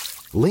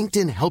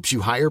 LinkedIn helps you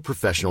hire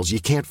professionals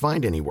you can't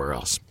find anywhere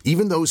else,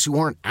 even those who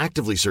aren't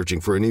actively searching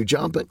for a new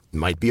job but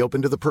might be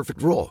open to the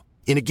perfect role.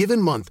 In a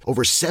given month,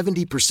 over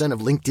 70%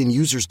 of LinkedIn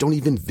users don't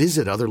even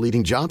visit other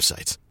leading job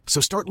sites.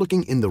 So start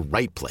looking in the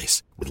right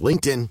place. With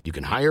LinkedIn, you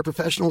can hire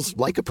professionals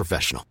like a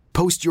professional.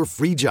 Post your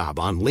free job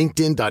on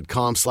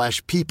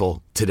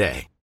linkedin.com/people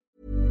today.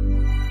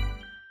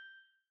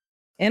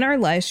 In our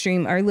live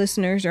stream, our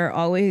listeners are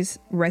always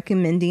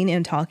recommending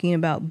and talking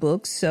about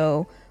books,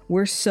 so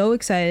we're so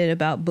excited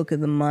about Book of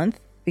the Month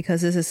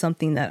because this is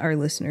something that our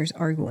listeners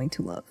are going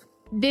to love.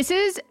 This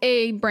is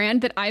a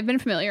brand that I've been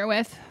familiar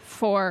with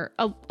for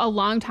a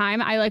long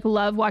time. I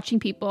love watching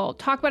people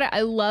talk about it.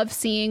 I love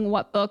seeing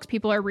what books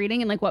people are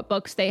reading and what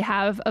books they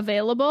have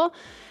available.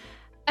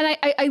 And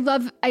I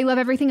love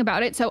everything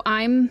about it. So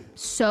I'm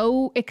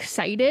so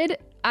excited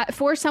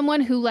for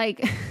someone who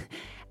the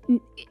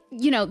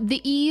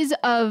ease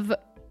of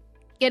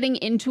getting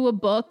into a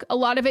book, a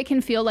lot of it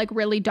can feel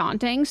really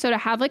daunting. So to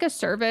have a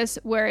service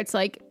where it's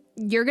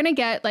you're going to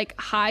get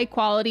high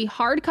quality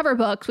hardcover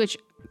books, which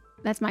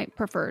that's my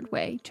preferred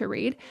way to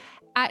read,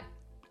 at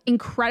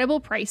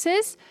incredible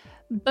prices,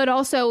 but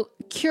also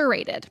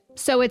curated.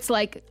 So it's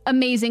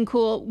amazing,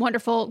 cool,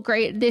 wonderful,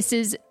 great.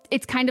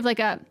 It's kind of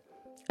a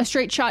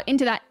straight shot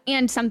into that,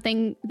 and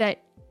something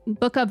that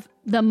Book of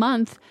the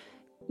Month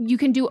you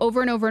can do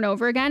over and over and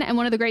over again. And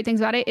one of the great things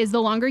about it is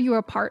the longer you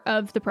are part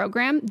of the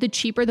program, the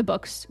cheaper the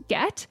books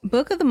get.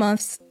 Book of the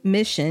Month's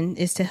mission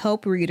is to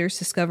help readers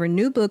discover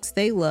new books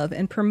they love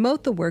and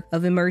promote the work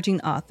of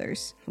emerging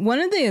authors. One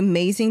of the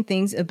amazing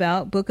things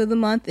about Book of the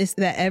Month is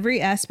that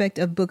every aspect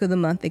of Book of the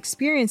Month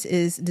experience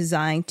is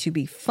designed to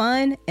be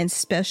fun and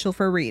special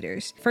for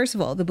readers. First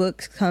of all, the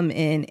books come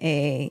in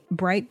a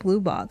bright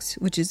blue box,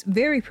 which is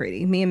very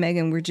pretty. Me and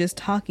Megan were just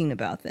talking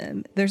about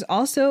them. There's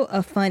also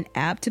a fun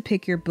app to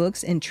pick your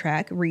books and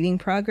track reading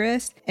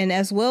progress. And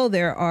as well,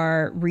 there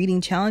are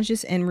reading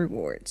challenges and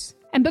rewards.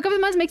 And Book of the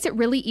Month makes it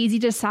really easy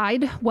to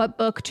decide what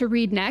book to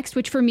read next,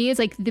 which for me is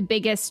like the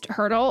biggest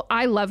hurdle.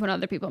 I love when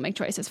other people make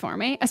choices for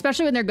me,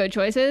 especially when they're good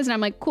choices. And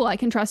I'm like, cool, I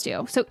can trust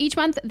you. So each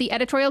month, the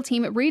editorial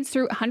team reads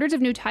through hundreds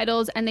of new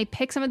titles and they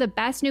pick some of the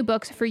best new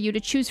books for you to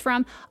choose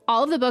from.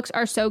 All of the books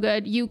are so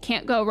good. You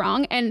can't go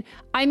wrong. And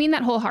I mean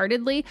that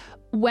wholeheartedly.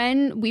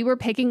 When we were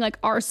picking like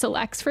our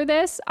selects for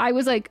this, I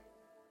was like,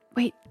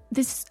 wait,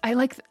 I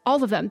like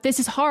all of them. This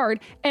is hard.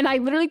 And I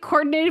literally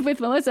coordinated with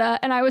Melissa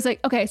and I was like,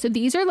 okay, so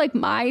these are like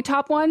my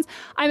top ones.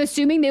 I'm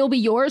assuming they will be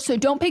yours. So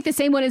don't pick the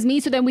same one as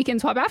me so then we can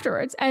swap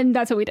afterwards. And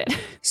that's what we did.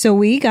 So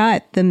we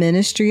got The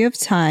Ministry of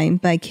Time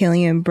by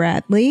Killian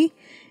Bradley.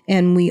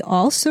 And we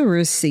also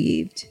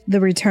received The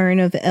Return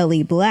of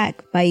Ellie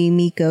Black by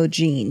Emiko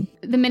Jean.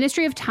 The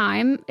Ministry of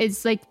Time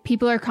is like,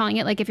 people are calling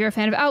it, like if you're a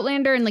fan of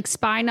Outlander and like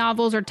spy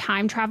novels or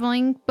time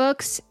traveling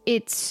books,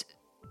 it's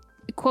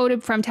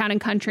quoted from Town and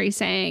Country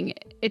saying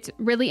it's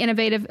really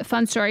innovative,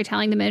 fun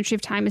storytelling. The Ministry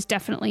of Time is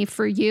definitely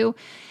for you,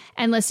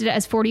 and listed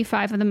as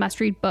 45 of the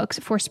must-read books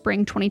for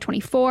spring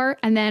 2024.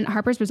 And then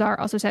Harper's Bazaar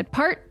also said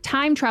part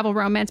time travel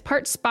romance,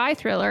 part spy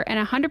thriller,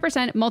 and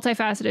 100%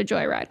 multifaceted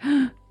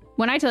joyride.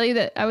 When I tell you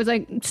that, I was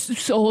like,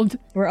 sold.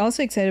 We're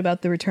also excited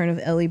about The Return of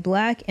Ellie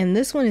Black, and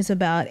this one is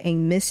about a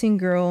missing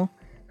girl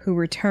who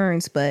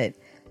returns, but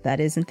that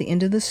isn't the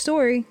end of the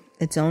story.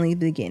 It's only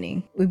the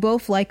beginning. We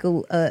both like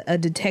a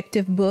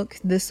detective book.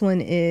 This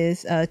one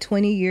is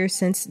 20 years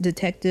since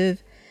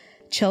Detective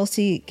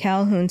Chelsea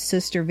Calhoun's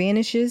sister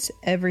vanishes.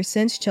 Ever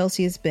since,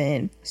 Chelsea has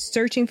been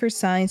searching for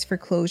signs for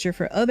closure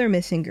for other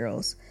missing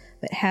girls,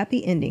 but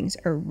happy endings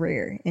are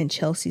rare in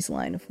Chelsea's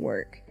line of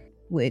work,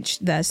 which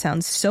that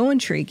sounds so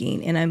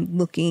intriguing, and I'm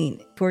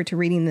looking forward to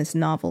reading this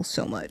novel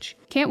so much.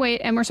 Can't wait,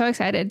 and we're so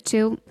excited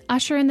to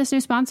usher in this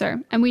new sponsor.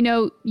 And we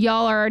know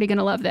y'all are already going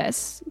to love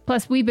this.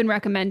 Plus, we've been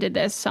recommended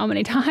this so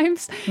many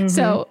times. Mm-hmm.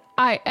 So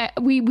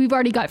we've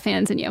already got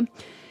fans in you.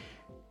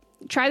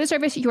 Try the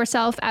service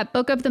yourself at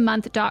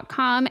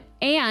bookofthemonth.com,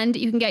 and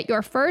you can get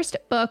your first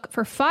book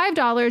for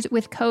 $5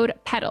 with code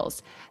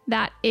PEDALS.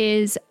 That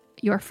is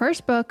your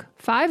first book,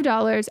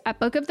 $5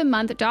 at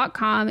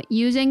bookofthemonth.com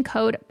using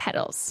code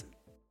PEDALS.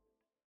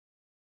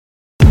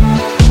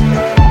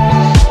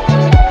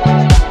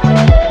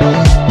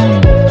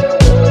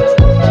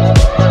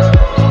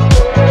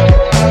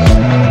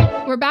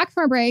 We're back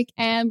from a break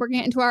and we're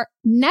getting into our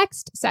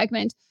next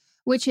segment,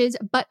 which is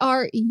But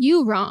Are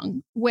You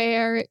Wrong?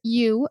 Where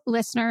you,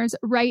 listeners,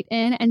 write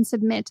in and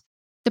submit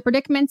the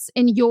predicaments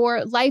in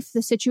your life,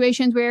 the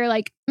situations where you're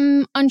like,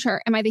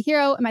 unsure. Am I the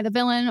hero? Am I the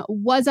villain?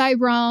 Was I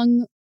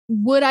wrong?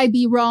 Would I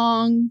be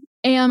wrong?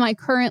 Am I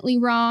currently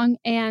wrong?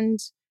 And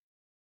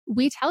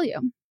we tell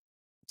you.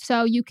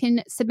 So you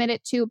can submit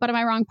it to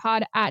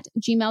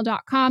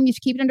butamiwrongpod@gmail.com. You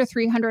should keep it under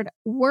 300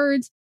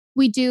 words.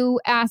 We do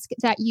ask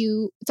that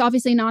it's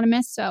obviously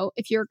anonymous. So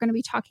if you're going to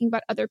be talking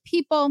about other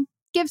people,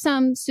 give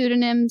some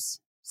pseudonyms,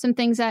 some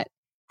things that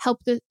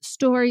help the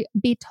story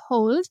be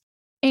told,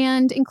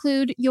 and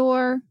include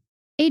your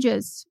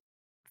ages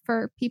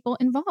for people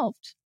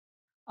involved.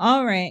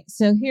 All right.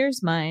 So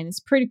here's mine.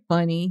 It's pretty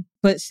funny,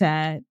 but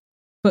sad,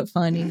 but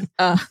funny.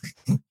 What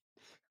the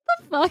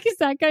fuck is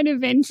that kind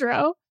of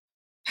intro?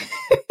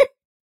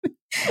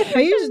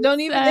 I usually don't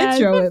even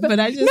intro it, but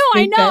I just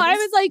I know. I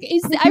was like,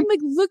 I'm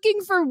like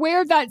looking for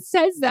where that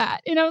says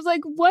that, and I was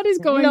like, what is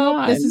going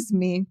on? This is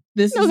me.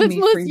 This is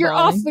me. You're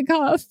off the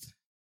cuff.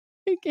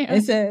 I can't.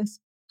 It says,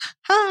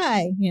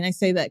 "Hi," and I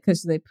say that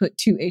because they put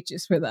 2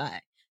 H's for the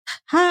I.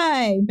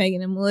 Hi,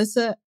 Megan and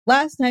Melissa.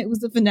 Last night was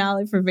the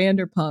finale for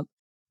Vanderpump,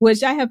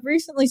 which I have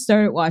recently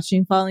started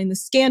watching following the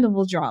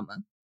scandal drama.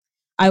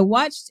 I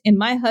watched, and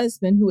my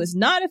husband, who is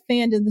not a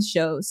fan of the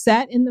show,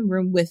 sat in the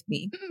room with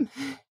me.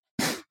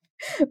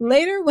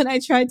 Later, when I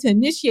tried to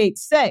initiate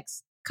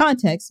sex,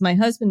 context, my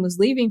husband was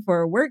leaving for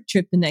a work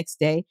trip the next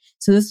day,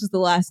 so this was the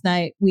last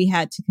night we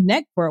had to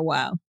connect for a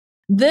while.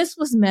 This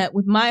was met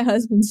with my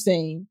husband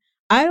saying,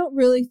 "I don't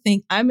really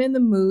think I'm in the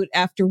mood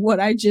after what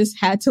I just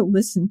had to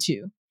listen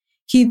to."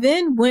 He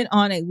then went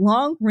on a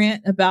long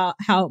rant about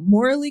how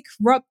morally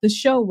corrupt the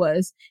show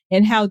was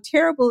and how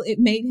terrible it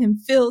made him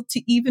feel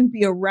to even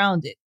be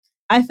around it.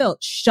 I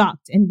felt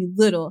shocked and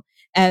belittled,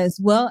 as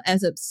well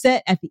as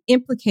upset at the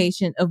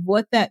implication of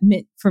what that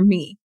meant for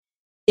me.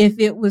 If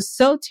it was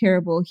so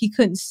terrible he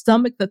couldn't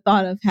stomach the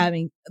thought of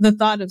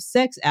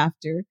sex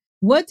after,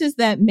 what does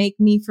that make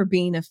me for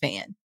being a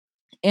fan?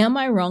 Am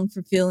I wrong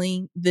for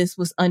feeling this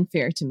was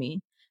unfair to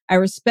me? I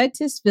respect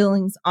his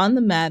feelings on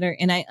the matter,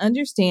 and I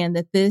understand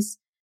that this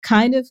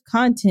kind of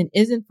content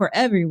isn't for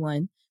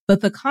everyone,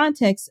 but the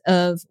context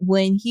of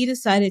when he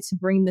decided to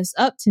bring this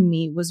up to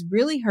me was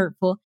really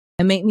hurtful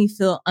and made me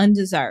feel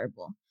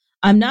undesirable.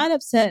 I'm not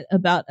upset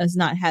about us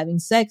not having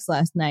sex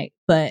last night,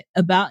 but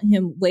about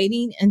him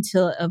waiting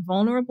until a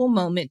vulnerable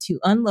moment to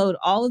unload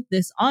all of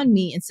this on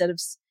me instead of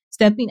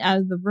stepping out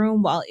of the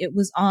room while it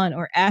was on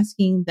or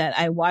asking that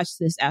I watch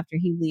this after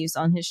he leaves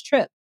on his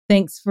trip.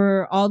 Thanks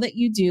for all that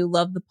you do.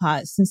 Love the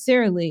pod.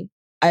 Sincerely,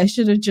 I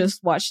should have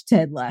just watched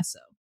Ted Lasso.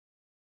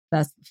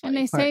 That's the funny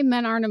And they part. say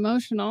men aren't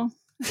emotional.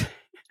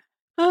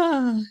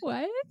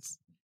 What?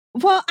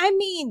 Well, I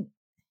mean,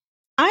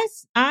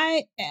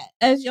 I,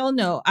 as y'all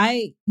know,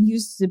 I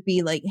used to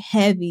be like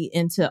heavy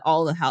into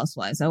all the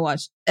Housewives. I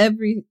watched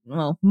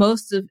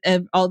most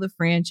of all the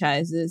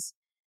franchises.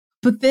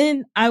 But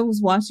then I was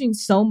watching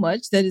so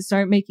much that it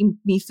started making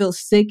me feel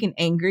sick and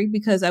angry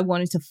because I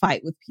wanted to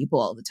fight with people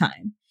all the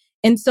time.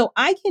 And so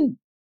I can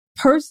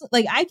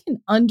I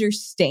can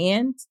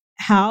understand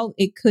how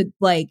it could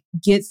like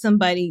get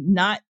somebody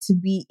not to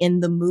be in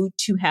the mood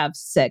to have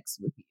sex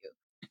with you.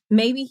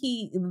 Maybe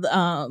he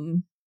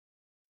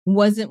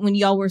wasn't, when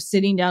y'all were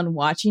sitting down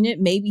watching it,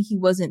 maybe he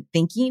wasn't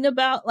thinking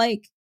about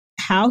like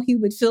how he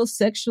would feel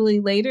sexually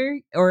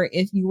later, or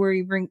if you were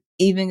even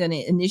going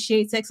to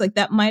initiate sex, like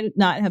that might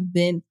not have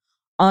been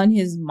on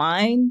his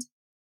mind.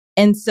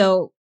 And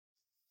so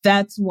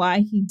that's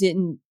why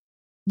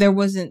there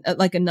wasn't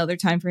like another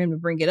time for him to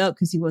bring it up,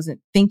 because he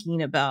wasn't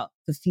thinking about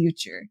the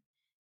future.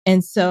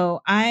 And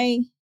so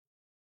I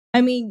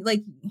mean,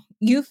 like,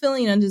 you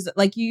feeling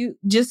like you,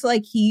 just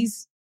like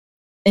he's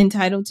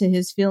entitled to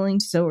his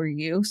feelings, so are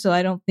you. So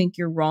I don't think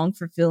you're wrong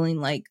for feeling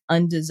like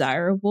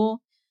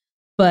undesirable,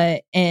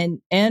 but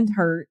and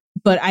hurt,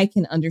 but I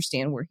can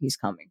understand where he's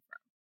coming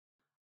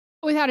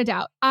from. Without a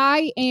doubt.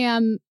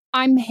 I'm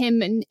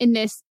him in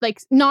this,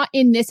 like, not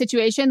in this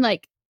situation.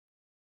 Like,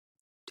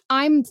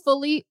 I'm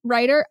fully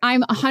Ryder.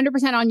 I'm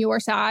 100% on your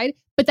side,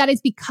 but that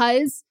is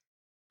because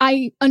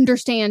I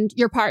understand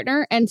your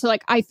partner. And so,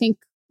 like, I think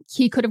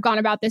he could have gone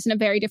about this in a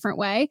very different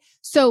way.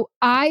 So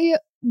I've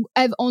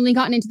only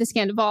gotten into the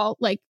Scandival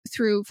like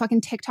through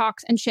fucking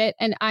TikToks and shit.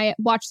 And I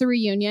watched the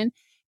reunion,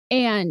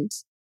 and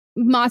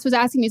Moss was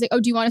asking me, he's like,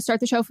 oh, do you want to start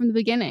the show from the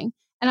beginning?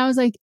 And I was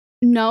like,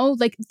 no,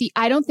 like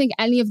I don't think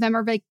any of them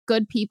are like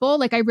good people.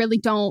 Like, I really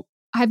don't,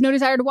 I have no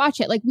desire to watch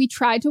it. Like, we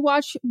tried to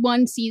watch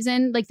one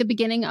season, like the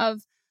beginning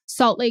of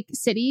Salt Lake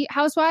City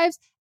Housewives,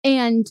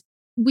 and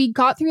we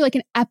got through like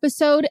an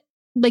episode,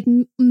 like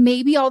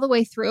maybe all the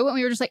way through. And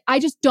we were just like, I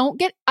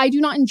do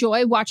not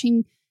enjoy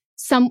watching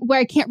where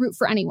I can't root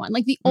for anyone.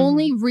 Like, the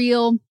only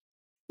real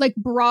like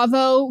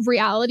Bravo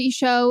reality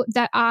show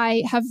that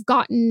I have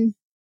gotten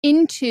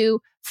into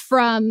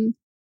from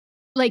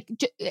like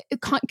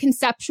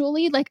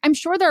conceptually, like, I'm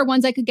sure there are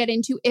ones I could get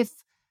into if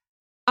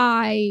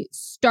I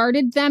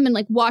started them and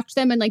like watched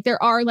them, and like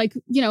there are like,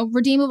 you know,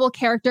 redeemable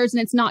characters,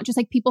 and it's not just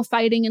like people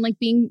fighting and like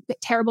being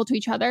terrible to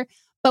each other,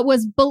 but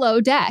was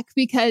Below Deck,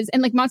 because,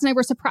 and like Mott's and I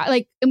were surprised,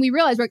 like, and we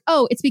realized, like,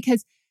 oh, it's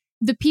because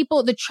the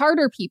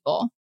charter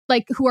people,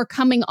 like, who are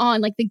coming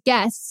on, like the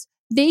guests,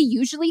 they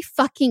usually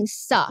fucking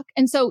suck.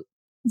 And so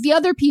the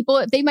other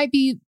people, they might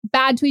be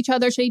bad to each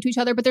other, shitty to each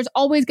other, but there's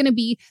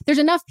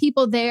enough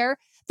people there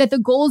that the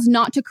goal is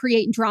not to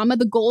create drama.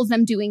 The goal is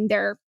them doing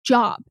their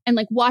job and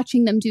like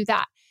watching them do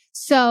that.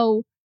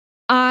 So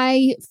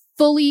I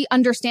fully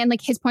understand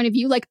like his point of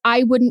view. Like,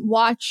 I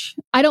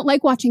don't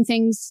like watching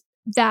things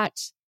that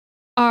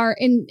are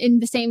in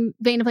the same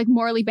vein of like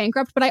morally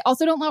bankrupt, but I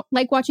also don't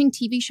like watching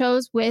TV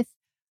shows with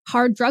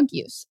hard drug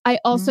use. I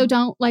also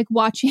don't like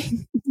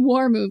watching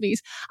war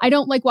movies. I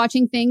don't like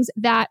watching things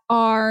that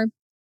are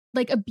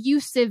like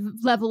abusive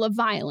level of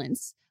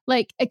violence,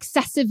 like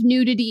excessive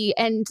nudity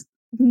and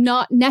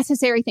not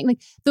necessary thing.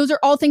 Like, those are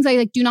all things I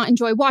like do not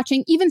enjoy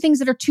watching. Even things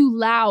that are too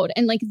loud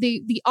and like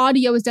the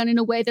audio is done in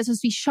a way that's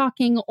supposed to be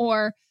shocking,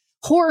 or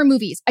horror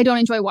movies I don't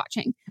enjoy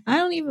watching. I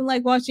don't even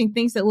like watching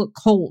things that look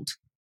cold.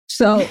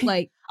 So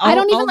like, I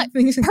don't even like,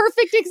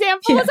 perfect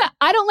example is that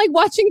I don't like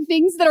watching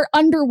things that are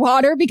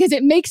underwater because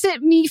it makes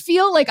me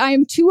feel like I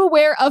am too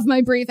aware of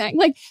my breathing.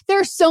 Like, there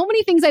are so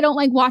many things I don't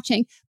like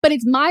watching, but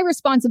it's my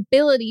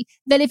responsibility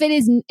that if it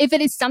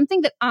is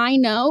something that I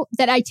know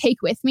that I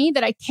take with me,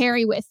 that I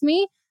carry with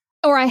me,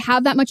 or I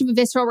have that much of a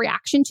visceral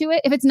reaction to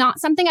it, if it's not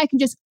something I can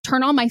just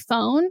turn on my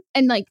phone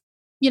and like,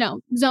 you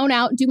know, zone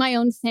out, do my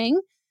own thing,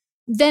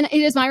 then it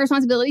is my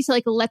responsibility to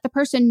like let the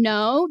person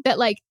know that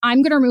like,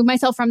 I'm going to remove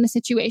myself from the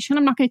situation.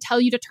 I'm not going to tell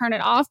you to turn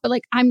it off, but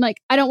like, I'm like,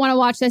 I don't want to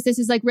watch this. This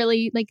is like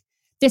really like,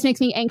 this makes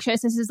me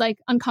anxious. This is like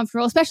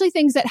uncomfortable, especially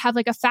things that have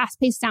like a fast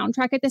paced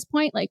soundtrack at this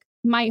point. Like,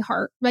 my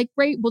heart like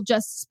rate will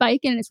just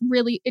spike, and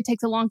it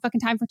takes a long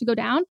fucking time for it to go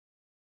down,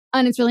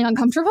 and it's really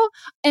uncomfortable.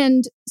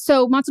 And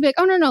so Mott's will be like,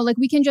 oh no, like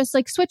we can just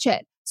like switch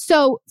it.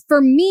 So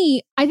for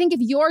me, I think if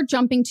you're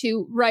jumping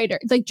to Ryder,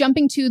 like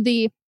jumping to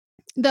the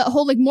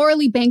whole like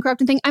morally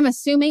bankrupt thing, I'm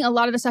assuming a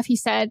lot of the stuff he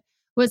said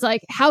was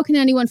like, how can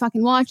anyone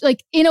fucking watch?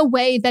 Like, in a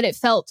way that it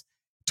felt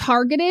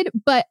targeted.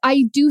 But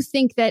I do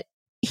think that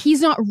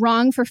he's not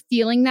wrong for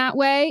feeling that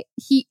way.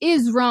 He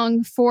is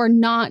wrong for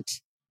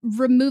not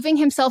removing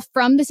himself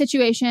from the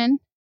situation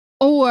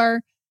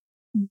or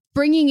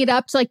bringing it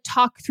up to like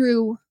talk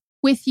through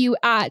with you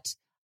at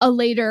a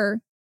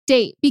later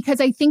date. Because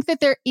I think that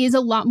there is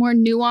a lot more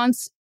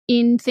nuance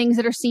in things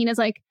that are seen as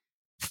like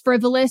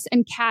frivolous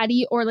and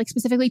catty or like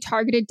specifically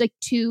targeted like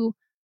to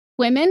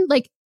women.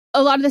 Like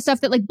a lot of the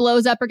stuff that like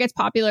blows up or gets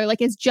popular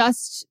like is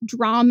just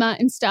drama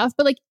and stuff.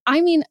 But like,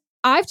 I mean,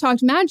 I've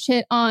talked mad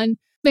shit on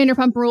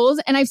Vanderpump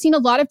Rules, and I've seen a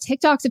lot of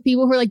TikToks of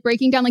people who are like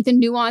breaking down like the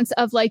nuance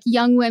of like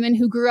young women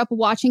who grew up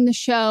watching the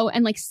show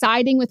and like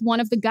siding with one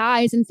of the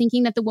guys and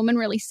thinking that the woman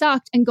really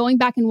sucked, and going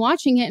back and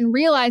watching it and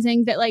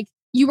realizing that like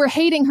you were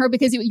hating her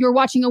because you were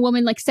watching a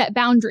woman like set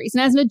boundaries.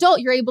 And as an adult,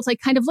 you're able to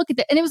like kind of look at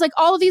it. And it was like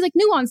all of these like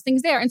nuanced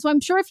things there. And so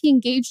I'm sure if he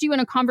engaged you in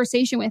a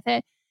conversation with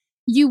it,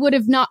 you would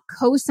have not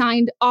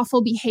co-signed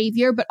awful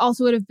behavior, but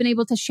also would have been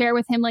able to share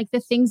with him like the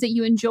things that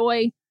you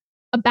enjoy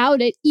about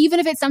it, even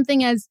if it's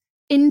something as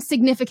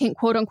insignificant,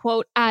 quote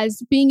unquote,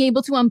 as being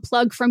able to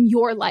unplug from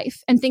your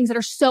life and things that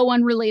are so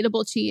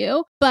unrelatable to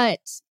you. But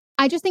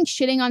I just think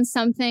shitting on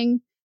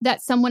something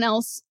that someone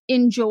else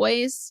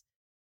enjoys,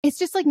 it's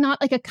just like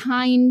not like a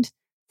kind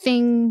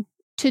thing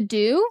to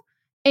do.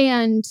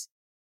 And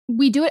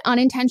we do it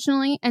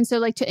unintentionally. And so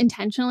like to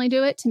intentionally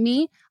do it, to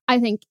me,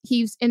 I think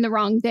he's in the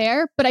wrong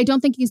there, but I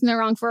don't think he's in the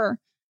wrong for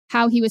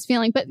how he was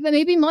feeling. But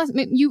maybe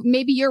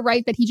you're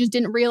right that he just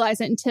didn't realize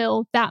it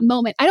until that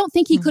moment. I don't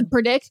think he could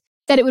predict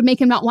that it would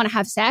make him not want to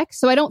have sex.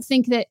 So I don't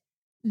think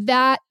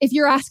that if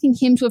you're asking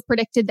him to have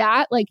predicted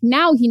that, like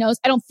now he knows,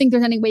 I don't think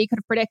there's any way he could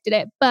have predicted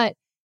it. But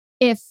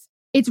if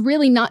it's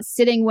really not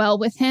sitting well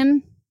with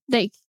him,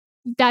 like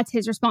that's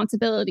his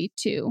responsibility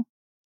to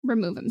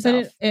remove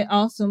himself. But it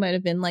also might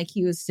have been like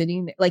he was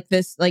sitting there, like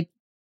this, like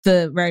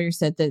the writer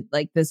said that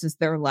like this is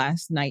their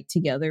last night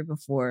together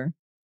before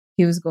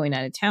he was going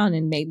out of town.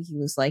 And maybe he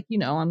was like, I'm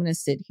going to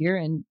sit here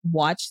and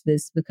watch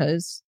this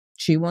because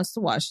she wants to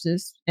watch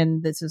this.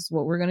 And this is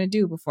what we're going to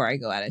do before I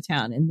go out of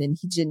town. And then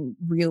he didn't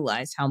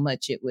realize how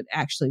much it would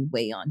actually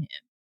weigh on him.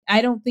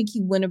 I don't think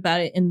he went about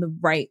it in the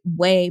right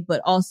way,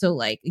 but also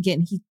like,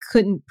 again, he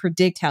couldn't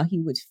predict how he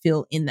would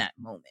feel in that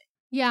moment.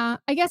 Yeah,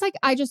 I guess like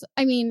I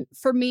mean,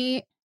 for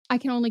me, I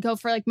can only go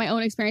for like my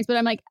own experience, but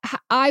I'm like,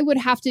 I would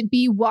have to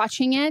be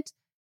watching it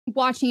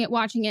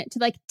to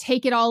like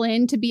take it all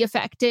in, to be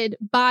affected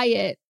by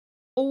it.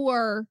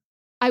 Or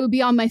I would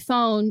be on my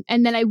phone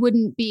and then I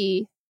wouldn't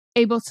be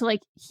able to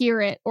like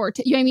hear it or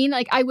you know what I mean?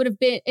 Like I would have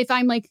been, if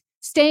I'm like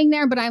staying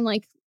there, but I'm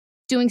like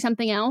doing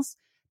something else,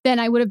 then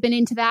I would have been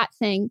into that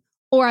thing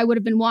or I would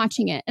have been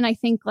watching it. And I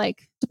think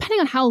like,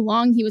 depending on how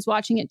long he was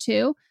watching it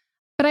too,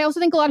 but I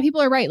also think a lot of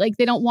people are right. Like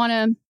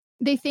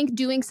they think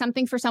doing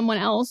something for someone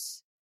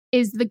else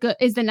is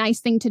the nice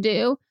thing to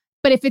do.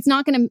 But if it's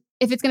going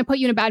to put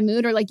you in a bad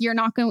mood or like you're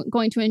not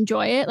going to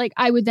enjoy it, like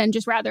I would then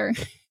just rather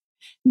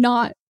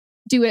not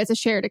do it as a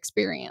shared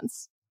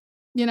experience,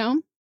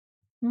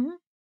 Mm-hmm.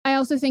 I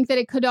also think that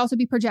it could also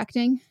be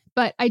projecting,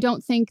 but I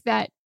don't think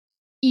that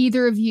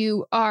either of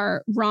you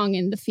are wrong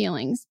in the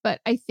feelings.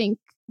 But I think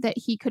that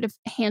he could have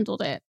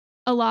handled it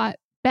a lot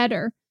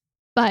better.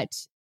 But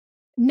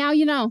now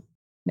you know.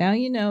 Now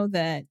you know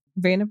that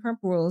Vanderpump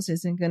Rules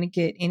isn't going to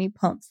get any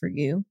pump for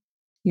you.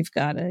 You've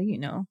got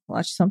to,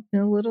 watch something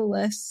a little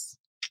less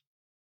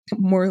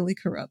morally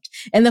corrupt.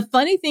 And the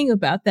funny thing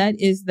about that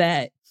is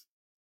that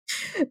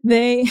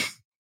they,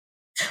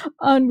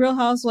 on Real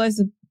Housewives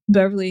of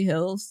Beverly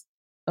Hills,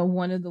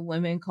 one of the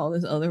women called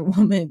this other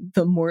woman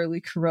the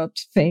morally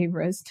corrupt Faye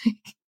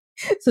Resnick.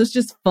 So it's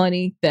just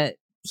funny that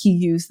he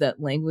used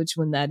that language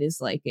when that is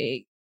like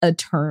a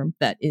term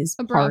that is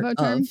a part Bravo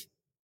term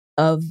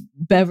of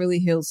Beverly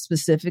Hills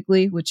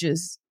specifically, which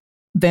is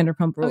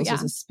Vanderpump Rules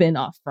is a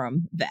spin-off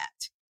from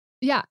that.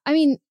 Yeah. I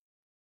mean,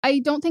 I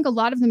don't think a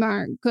lot of them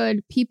are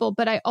good people,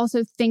 but I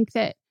also think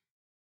that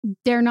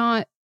they're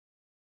not,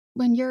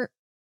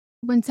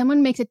 when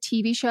someone makes a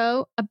TV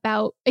show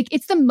about, like,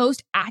 it's the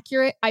most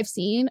accurate I've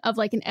seen of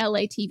like an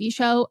LA TV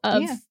show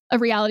of a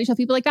reality show,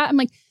 people like that. I'm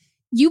like,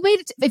 if you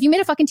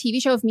made a fucking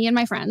TV show of me and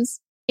my friends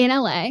in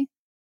LA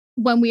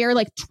when we are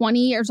like 20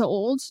 years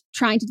old,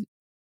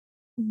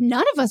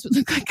 none of us would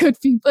look like good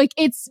people. Like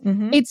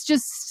it's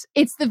just,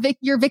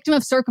 you're a victim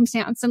of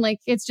circumstance. And like,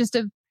 it's just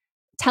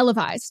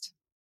televised.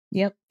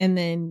 Yep. And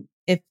then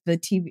if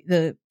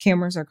the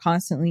cameras are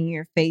constantly in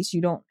your face,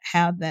 you don't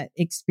have that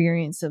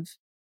experience of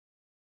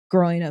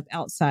growing up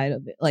outside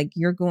of it. Like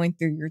you're going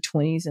through your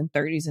 20s and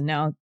 30s and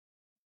now,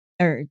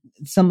 or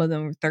some of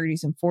them are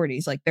 30s and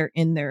 40s, like they're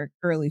in their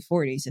early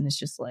 40s. And it's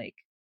just like,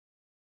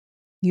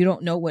 you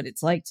don't know what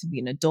it's like to be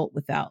an adult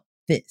without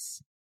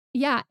this.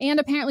 Yeah. And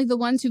apparently the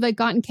ones who've like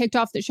gotten kicked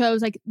off the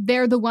shows, like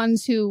they're the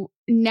ones who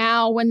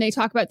now when they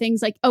talk about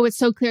things like, oh, it's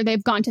so clear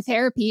they've gone to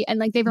therapy and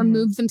like they've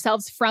removed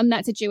themselves from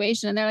that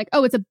situation. And they're like,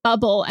 oh, it's a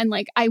bubble. And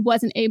like, I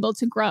wasn't able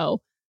to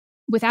grow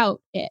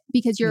without it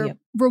because you're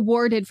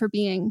rewarded for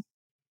being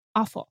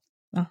awful.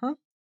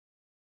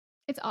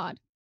 It's odd.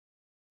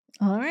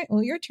 All right.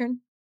 Well, your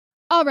turn.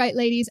 All right,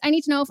 ladies. I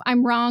need to know if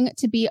I'm wrong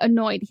to be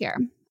annoyed here.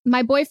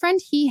 My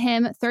boyfriend, he,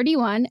 him,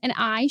 31, and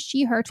I,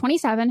 she, her,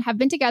 27, have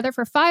been together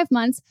for 5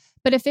 months,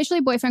 but officially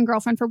boyfriend,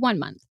 girlfriend for 1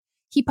 month.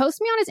 He posts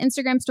me on his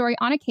Instagram story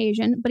on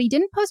occasion, but he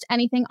didn't post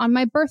anything on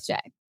my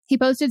birthday. He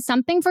posted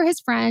something for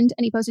his friend,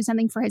 and he posted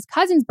something for his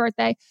cousin's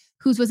birthday,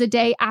 whose was a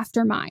day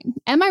after mine.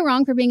 Am I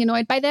wrong for being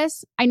annoyed by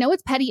this? I know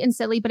it's petty and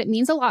silly, but it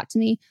means a lot to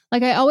me.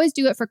 Like I always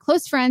do it for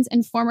close friends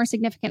and former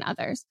significant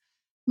others.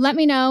 Let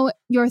me know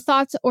your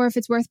thoughts or if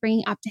it's worth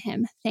bringing up to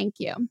him. Thank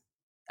you.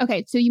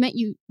 Okay, so you meant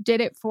you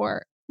did it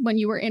for when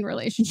you were in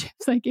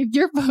relationships. Like if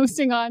you're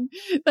posting on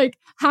like,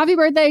 happy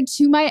birthday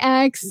to my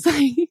ex,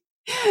 like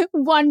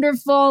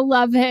wonderful,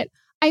 love it.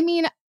 I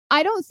mean,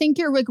 I don't think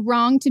you're like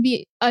wrong to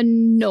be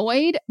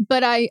annoyed,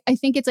 but I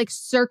think it's like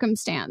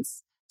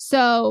circumstance.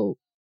 So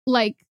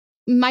like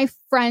my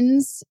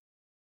friends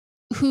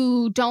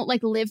who don't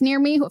like live near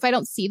me, if I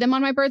don't see them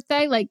on my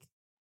birthday, like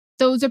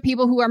those are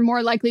people who are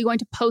more likely going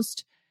to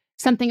post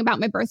something about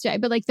my birthday.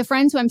 But like the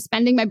friends who I'm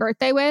spending my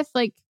birthday with,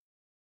 like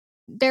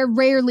they're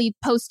rarely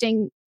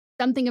posting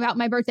something about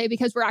my birthday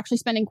because we're actually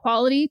spending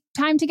quality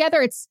time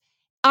together.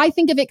 I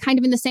think of it kind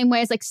of in the same way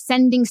as like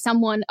sending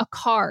someone a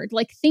card,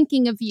 like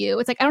thinking of you.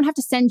 It's like, I don't have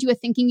to send you a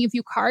thinking of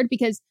you card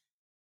because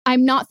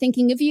I'm not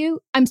thinking of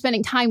you. I'm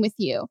spending time with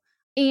you.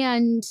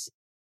 And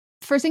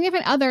for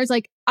significant others,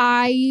 like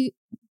I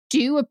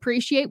do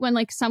appreciate when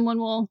like someone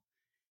will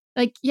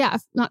like, yeah,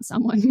 not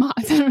someone,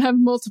 I don't have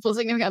multiple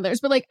significant others,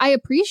 but like I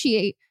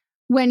appreciate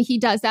when he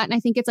does that. And I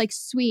think it's like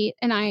sweet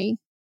and I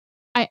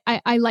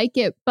like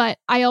it, but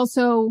I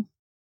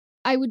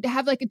would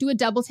have like do a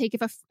double take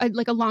if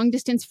a long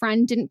distance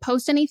friend didn't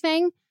post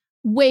anything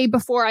way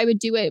before I would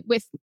do it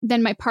with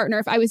then my partner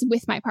if I was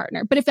with my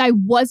partner. But if I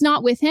was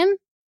not with him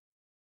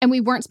and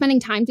we weren't spending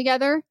time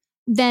together,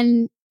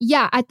 then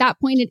yeah, at that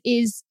point it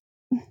is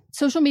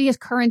social media is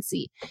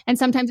currency. And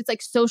sometimes it's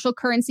like social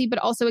currency, but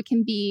also it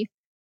can be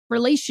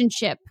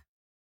relationship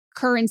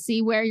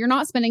currency where you're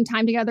not spending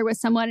time together with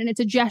someone and it's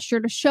a gesture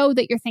to show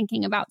that you're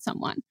thinking about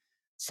someone.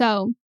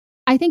 So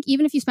I think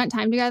even if you spent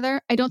time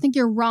together, I don't think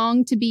you're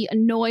wrong to be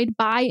annoyed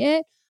by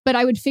it, but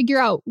I would figure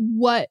out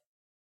why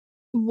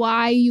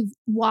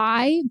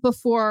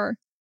before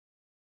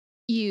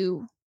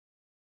you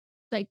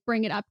like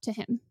bring it up to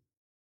him.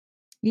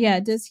 Yeah.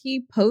 Does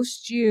he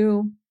post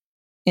you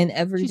in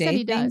everyday She said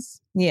he things?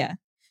 does. Yeah.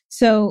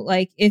 So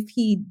like if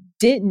he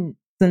didn't,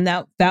 then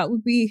that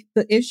would be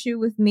the issue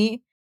with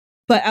me.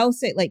 But I will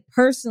say like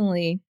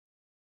personally,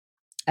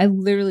 I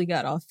literally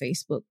got off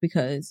Facebook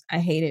because I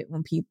hate it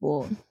when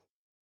people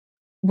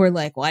were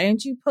like, why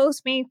didn't you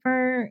post me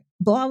for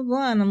blah, blah,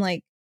 blah? And I'm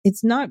like,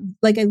 it's not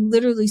like I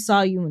literally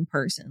saw you in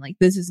person. Like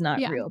this is not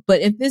real. But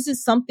if this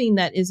is something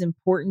that is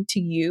important to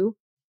you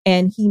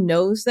and he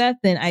knows that,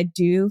 then I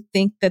do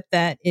think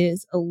that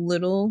is a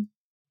little,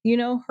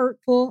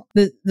 hurtful.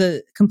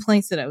 The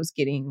complaints that I was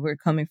getting were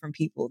coming from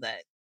people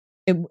that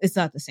it's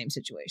not the same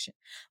situation.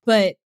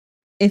 But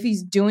if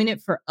he's doing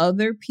it for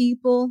other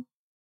people,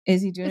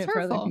 is he doing it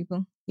for other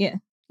people? Yeah.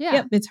 Yeah.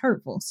 Yep, it's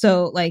hurtful.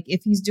 So like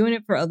if he's doing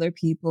it for other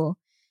people,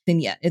 then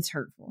yeah, it's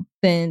hurtful.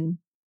 Then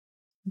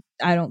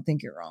I don't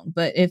think you're wrong.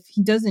 But if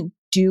he doesn't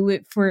do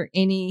it for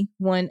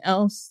anyone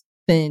else,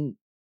 then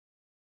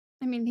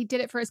I mean, he did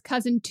it for his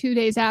cousin 2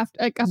 days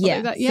after. Like,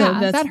 yeah, that, yeah,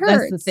 so that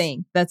hurts.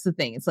 That's the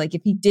thing. It's like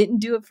if he didn't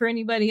do it for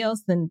anybody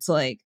else, then it's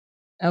like,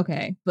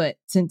 okay. But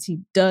since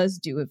he does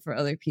do it for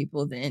other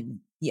people,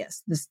 then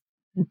yes,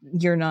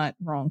 you're not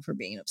wrong for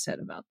being upset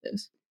about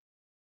this.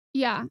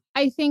 Yeah,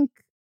 I think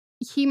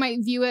he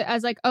might view it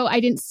as like, oh, I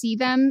didn't see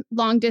them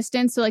long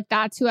distance. So like,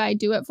 that's who I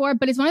do it for.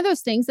 But it's one of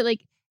those things that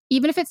like,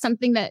 even if it's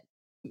something that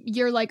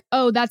you're like,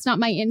 oh, that's not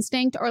my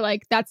instinct, or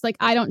like, that's like,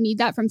 I don't need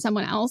that from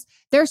someone else.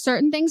 There are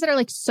certain things that are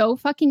like so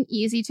fucking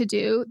easy to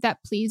do that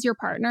please your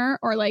partner,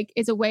 or like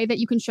is a way that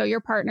you can show your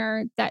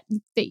partner that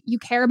you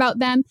care about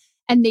them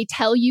and they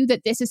tell you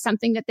that this is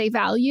something that they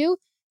value.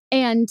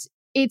 And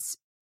it's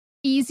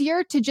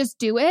easier to just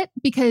do it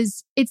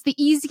because it's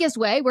the easiest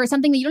way, where it's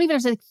something that you don't even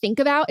have to like, think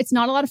about. It's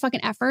not a lot of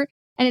fucking effort.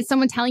 And it's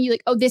someone telling you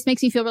like, oh, this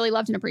makes me feel really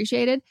loved and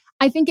appreciated.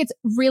 I think it's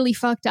really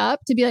fucked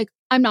up to be like,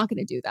 I'm not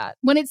going to do that.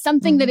 When it's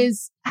something that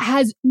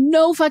has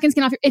no fucking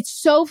skin off it's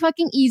so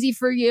fucking easy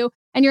for you.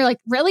 And you're like,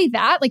 really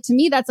that? Like to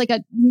me, that's like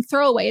a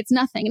throwaway. It's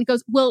nothing. And it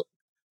goes, well,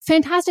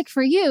 fantastic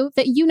for you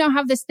that you now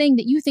have this thing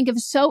that you think of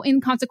so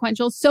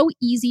inconsequential, so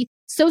easy,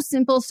 so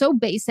simple, so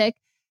basic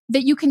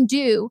that you can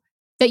do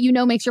that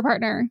makes your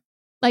partner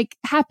like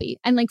happy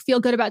and like feel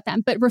good about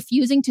them. But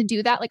refusing to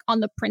do that like on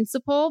the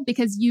principle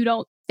because you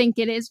don't think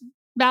it is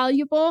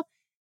valuable,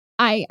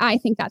 I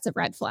think that's a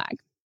red flag.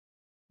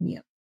 Yeah.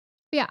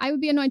 But yeah, I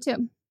would be annoyed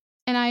too.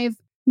 And I've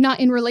not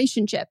in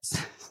relationships,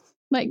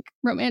 like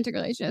romantic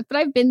relationships, but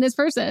I've been this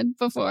person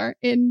before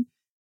in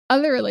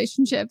other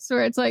relationships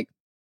where it's like,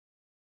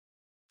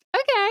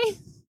 okay.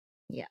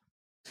 Yeah.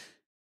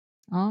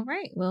 All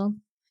right. Well,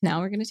 now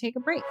we're going to take a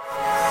break.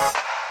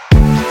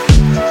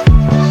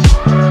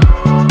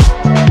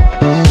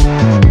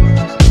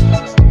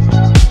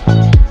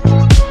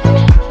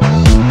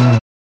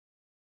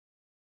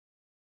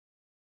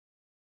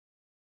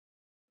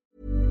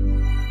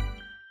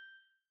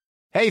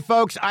 Hey,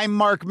 folks, I'm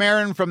Mark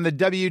Maron from the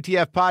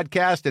WTF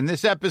Podcast, and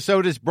this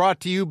episode is brought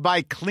to you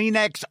by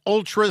Kleenex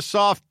Ultra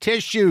Soft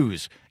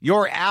Tissues,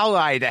 your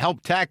ally to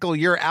help tackle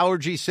your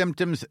allergy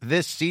symptoms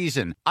this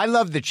season. I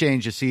love the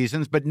change of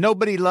seasons, but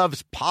nobody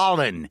loves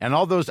pollen and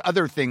all those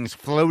other things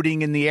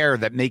floating in the air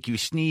that make you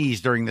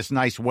sneeze during this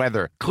nice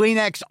weather.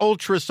 Kleenex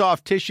Ultra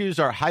Soft Tissues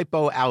are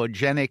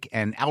hypoallergenic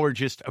and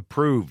allergist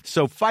approved,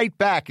 so fight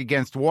back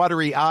against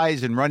watery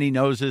eyes and runny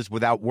noses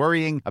without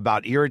worrying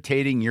about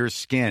irritating your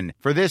skin.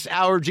 For this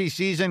allergy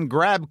season,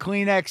 grab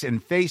Kleenex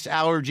and face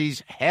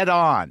allergies head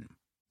on.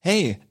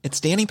 Hey, it's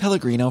Danny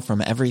Pellegrino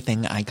from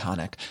Everything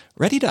Iconic.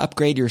 Ready to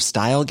upgrade your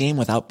style game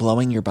without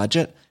blowing your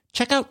budget?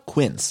 Check out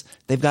Quince.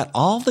 They've got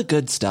all the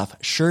good stuff,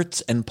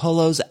 shirts and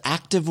polos,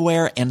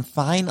 activewear, and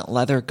fine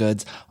leather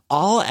goods,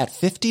 all at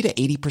 50 to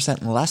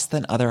 80% less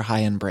than other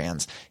high-end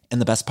brands. And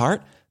the best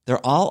part?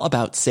 They're all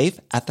about safe,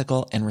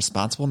 ethical, and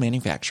responsible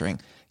manufacturing.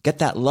 Get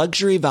that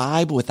luxury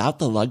vibe without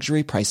the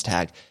luxury price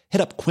tag.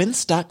 Hit up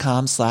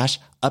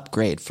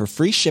quince.com/upgrade for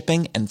free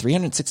shipping and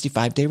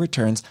 365-day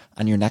returns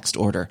on your next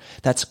order.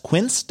 That's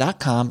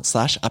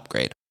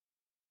quince.com/upgrade.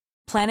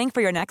 Planning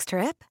for your next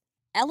trip?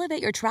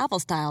 Elevate your travel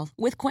style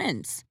with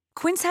Quince.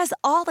 Quince has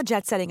all the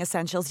jet-setting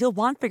essentials you'll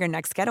want for your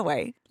next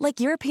getaway, like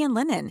European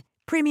linen,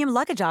 premium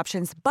luggage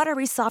options,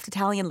 buttery soft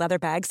Italian leather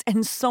bags,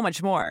 and so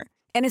much more.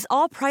 And is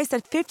all priced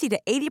at 50 to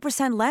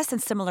 80% less than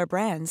similar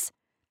brands.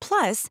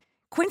 Plus,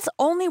 Quince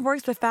only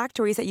works with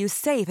factories that use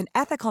safe and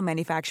ethical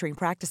manufacturing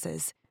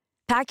practices.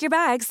 Pack your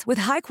bags with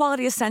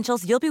high-quality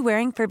essentials you'll be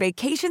wearing for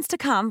vacations to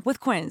come with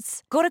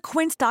Quince. Go to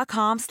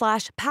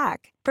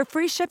quince.com/pack for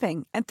free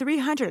shipping and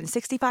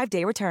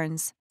 365-day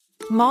returns.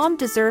 Mom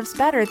deserves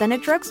better than a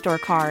drugstore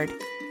card.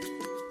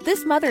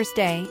 This Mother's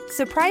Day,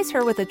 surprise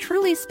her with a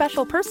truly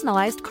special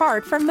personalized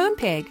card from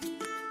Moonpig.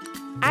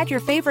 Add your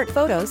favorite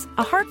photos,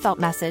 a heartfelt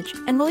message,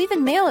 and we'll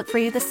even mail it for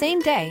you the same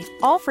day,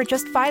 all for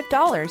just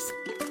 $5.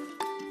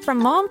 From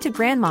mom to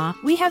grandma,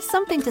 we have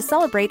something to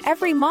celebrate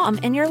every mom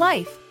in your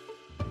life.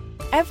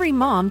 Every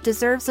mom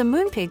deserves a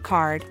Moonpig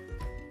card.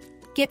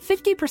 Get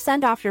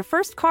 50% off your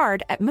first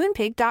card at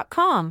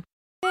moonpig.com.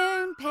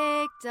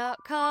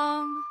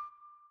 Moonpig.com.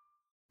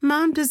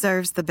 Mom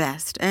deserves the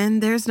best,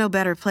 and there's no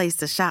better place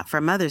to shop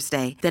for Mother's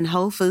Day than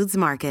Whole Foods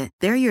Market.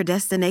 They're your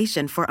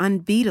destination for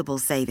unbeatable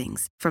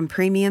savings, from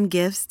premium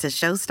gifts to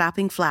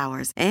show-stopping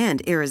flowers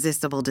and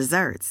irresistible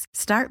desserts.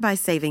 Start by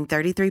saving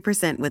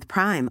 33% with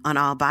Prime on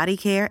all body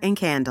care and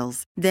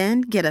candles.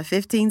 Then get a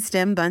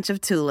 15-stem bunch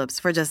of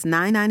tulips for just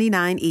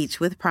 $9.99 each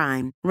with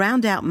Prime.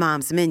 Round out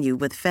Mom's menu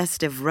with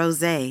festive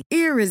rosé,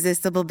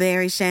 irresistible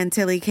berry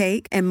chantilly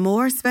cake, and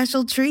more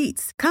special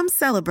treats. Come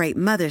celebrate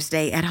Mother's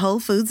Day at Whole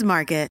Foods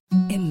Market.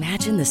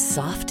 Imagine the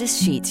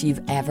softest sheets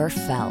you've ever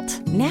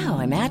felt. Now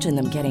imagine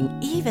them getting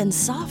even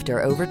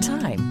softer over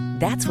time.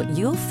 That's what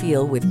you'll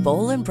feel with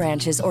Boll &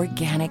 Branch's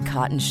organic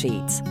cotton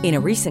sheets. In a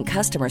recent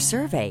customer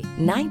survey,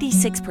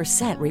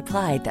 96%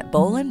 replied that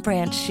Boll &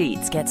 Branch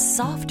sheets get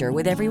softer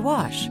with every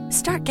wash.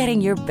 Start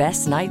getting your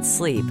best night's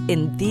sleep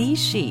in these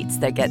sheets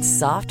that get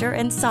softer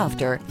and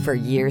softer for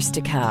years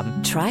to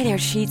come. Try their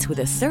sheets with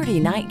a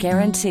 30-night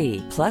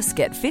guarantee. Plus,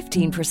 get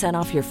 15%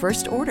 off your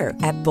first order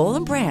at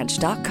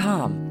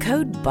bollandbranch.com.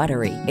 Code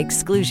BUTTERY.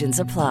 Exclusions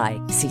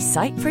apply. See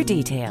site for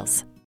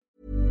details.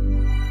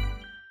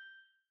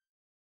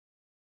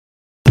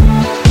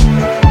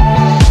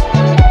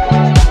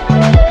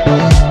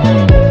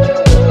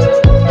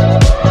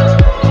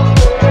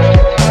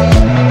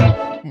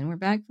 And we're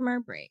back from our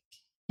break.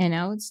 And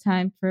now it's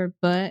time for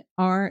But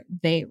Are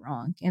They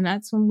Wrong? And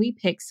that's when we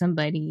pick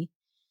somebody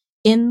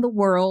in the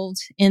world,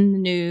 in the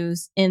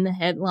news, in the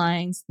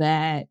headlines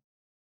that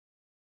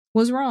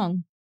was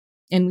wrong.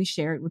 And we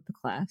share it with the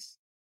class.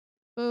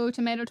 Oh,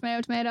 tomato, tomato,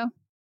 tomato.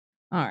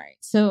 All right.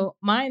 So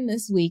mine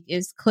this week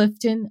is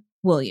Clifton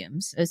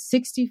Williams, a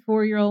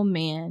 64-year-old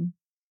man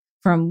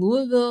from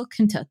Louisville,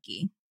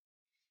 Kentucky.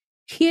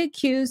 He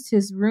accused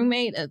his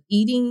roommate of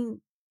eating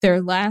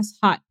their last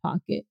Hot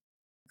Pocket.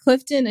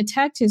 Clifton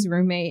attacked his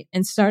roommate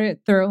and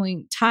started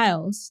throwing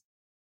tiles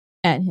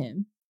at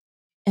him.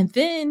 And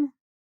then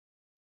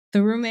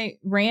the roommate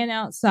ran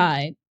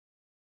outside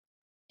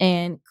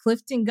and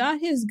Clifton got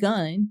his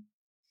gun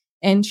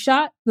and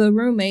shot the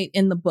roommate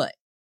in the butt.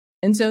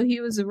 And so he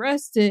was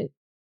arrested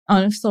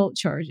on assault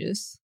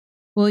charges.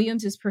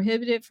 Williams is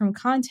prohibited from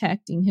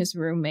contacting his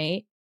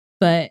roommate,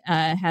 but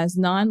has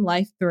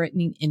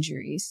non-life-threatening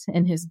injuries,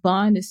 and his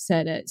bond is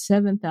set at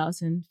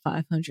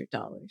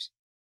 $7,500.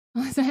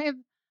 I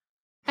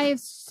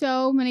have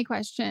so many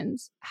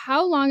questions.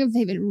 How long have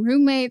they been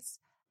roommates?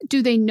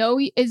 Do they know?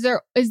 Is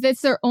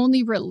this their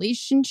only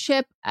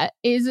relationship?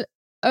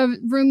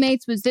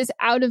 Roommates? Was this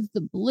out of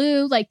the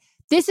blue? Like,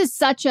 this is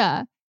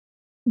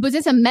was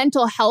this a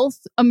mental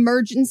health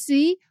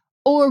emergency,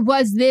 or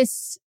was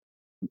this?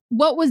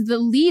 What was the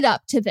lead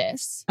up to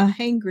this? A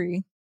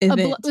hangry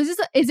event.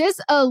 Is this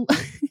a?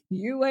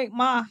 You ate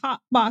my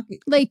Hot Pocket.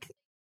 Like,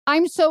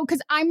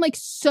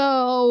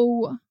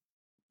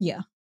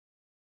 Yeah.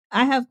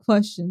 I have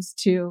questions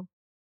too.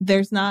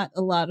 There's not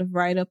a lot of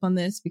write up on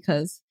this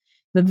because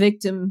The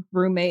victim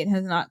roommate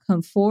has not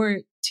come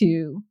forward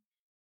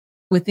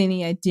with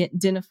any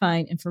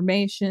identifying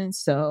information.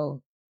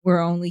 So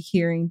we're only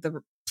hearing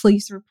the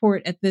police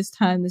report at this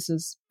time. This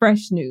is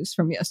fresh news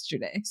from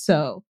yesterday.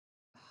 So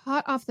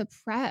hot off the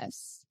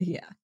press.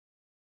 Yeah.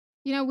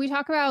 You know, we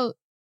talk about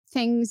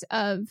things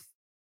of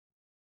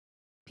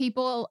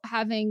people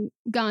having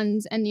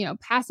guns and, you know,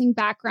 passing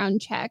background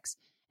checks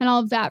and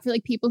all of that for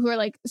like people who are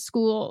like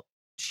school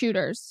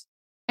shooters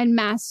and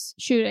mass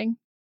shooting.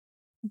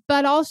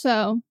 But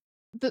also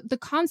the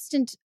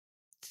constant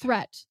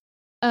threat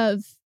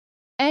of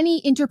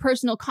any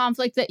interpersonal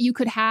conflict that you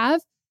could have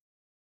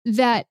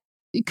that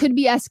could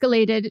be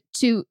escalated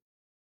to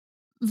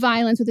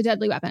violence with a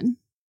deadly weapon.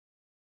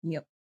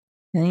 Yep.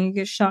 And then you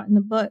get shot in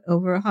the butt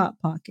over a Hot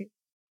Pocket.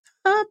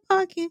 Hot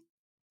Pocket.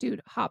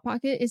 Dude, Hot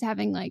Pocket is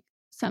having like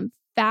some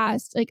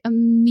fast, like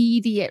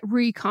immediate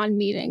recon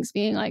meetings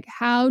being like,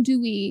 how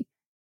do we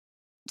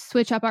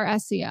switch up our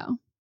SEO?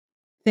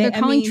 They're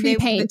calling Tree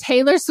Paine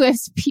Taylor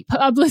Swift's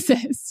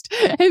publicist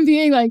and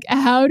being like,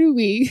 how do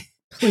we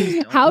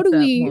do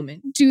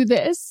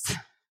this?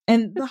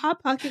 And the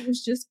Hot Pocket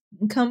was just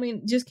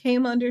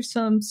came under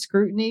some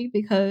scrutiny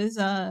because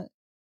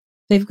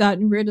they've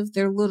gotten rid of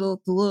the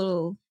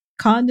little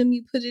condom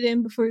you put it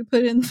in before you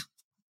put it in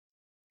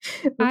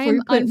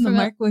the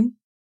microwave.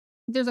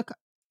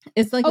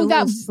 It's like a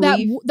little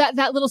sleeve.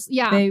 That little,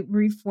 yeah. They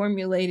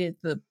reformulated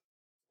the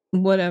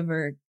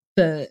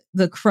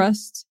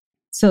crust.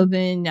 So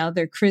then now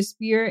they're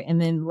crispier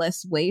and then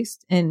less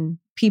waste, and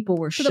people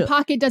were shook. So the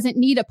pocket doesn't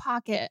need a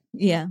pocket.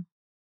 Yeah.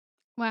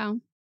 Wow.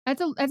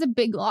 That's a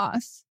big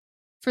loss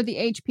for the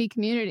HP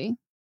community.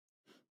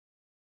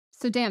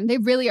 So damn, they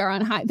really are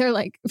on high. They're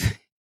like,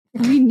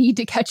 we need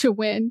to catch a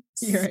win.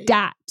 Stat.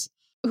 Right.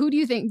 Who do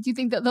you think? Do you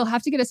think that they'll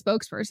have to get a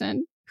spokesperson?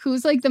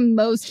 Who's like the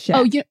most?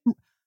 Shaq. Oh,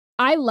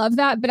 I love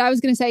that. But I was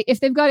going to say,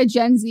 if they've got a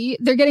Gen Z,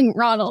 they're getting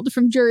Ronald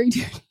from Jury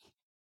Duty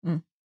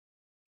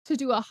to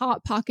do a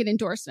Hot Pocket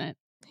endorsement.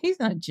 He's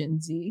not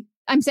Gen Z.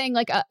 I'm saying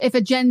like if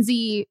a Gen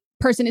Z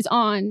person is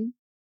on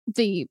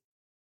the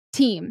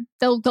team,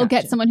 they'll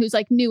get someone who's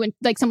like new and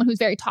like someone who's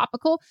very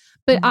topical.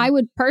 But I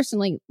would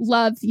personally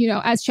love,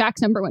 as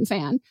Shaq's #1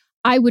 fan,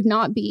 I would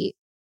love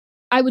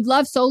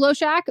solo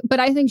Shaq, but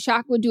I think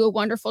Shaq would do a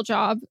wonderful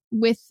job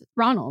with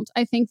Ronald.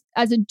 I think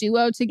as a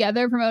duo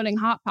together promoting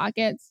Hot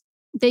Pockets,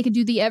 they could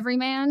do the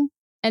everyman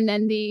and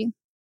then the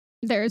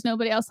there is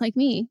nobody else like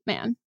me,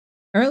 man.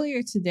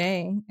 Earlier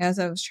today, as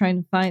I was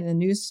trying to find a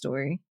news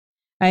story,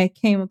 I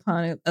came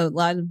upon a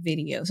lot of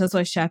videos. That's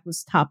why Shaq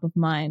was top of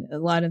mind. A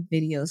lot of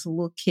videos of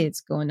little kids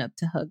going up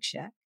to hug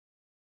Shaq,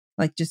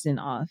 like just in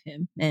awe of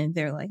him. And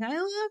they're like, I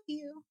love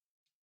you.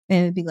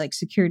 And it'd be like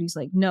security's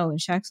like, no. And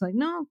Shaq's like,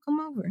 no, come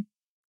over.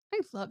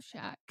 I love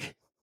Shaq.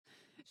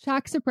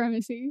 Shaq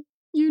supremacy.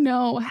 You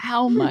know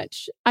how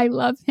much I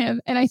love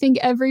him. And I think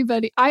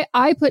everybody,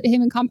 I put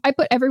him I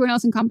put everyone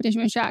else in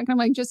competition with Shaq. And I'm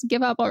like, just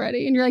give up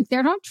already. And you're like,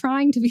 they're not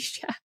trying to be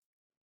Shaq.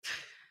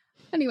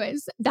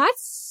 Anyways,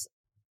 that's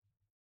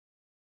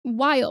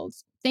wild.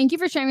 Thank you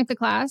for sharing with the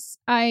class.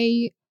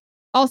 I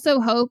also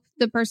hope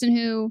the person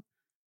who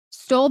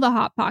stole the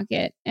Hot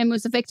Pocket and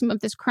was the victim of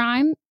this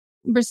crime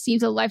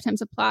receives a lifetime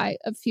supply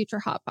of future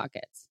Hot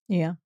Pockets.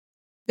 Yeah.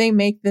 They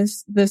make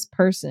this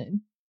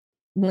person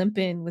limp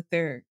in with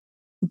their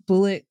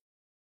bullet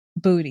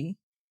booty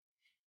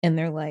and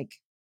they're like,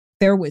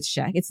 they're with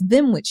Shaq. It's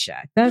them with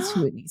Shaq. That's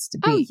who it needs to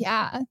be. Oh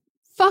yeah.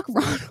 Fuck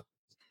Ronald.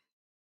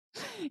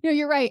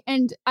 You're right.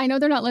 And I know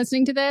they're not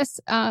listening to this,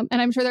 and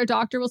I'm sure their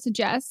doctor will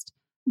suggest,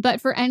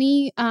 but for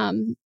any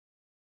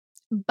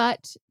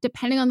butt,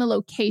 depending on the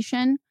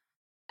location,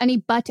 any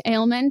butt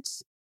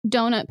ailment,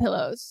 donut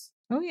pillows.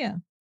 Oh yeah.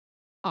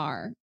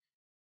 Are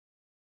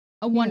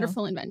a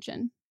wonderful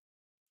invention.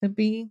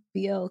 The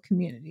BBL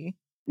community.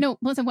 No,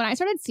 listen, when I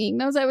started seeing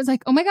those, I was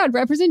like, oh my God,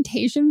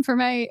 representation for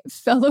my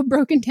fellow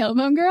broken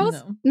tailbone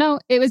girls? No,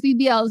 it was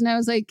BBLs. And I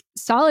was like,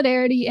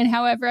 solidarity and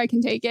however I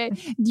can take it.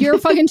 You're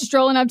fucking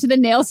strolling up to the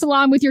nail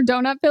salon with your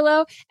donut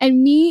pillow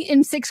and me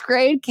in 6th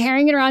grade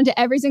carrying it around to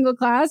every single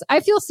class. I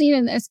feel seen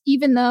in this,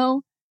 even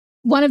though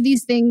one of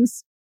these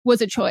things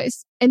was a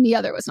choice and the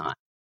other was not.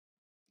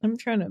 I'm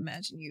trying to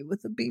imagine you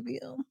with a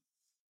BBL.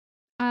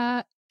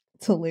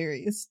 It's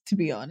hilarious, to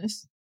be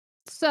honest.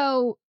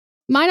 So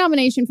my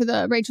nomination for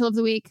the Rachel of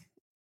the Week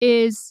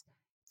is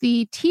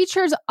the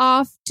Teachers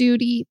Off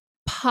Duty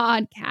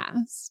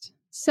podcast.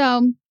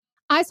 So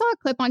I saw a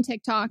clip on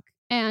TikTok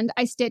and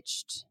I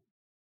stitched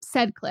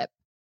said clip.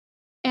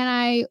 And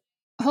I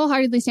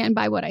wholeheartedly stand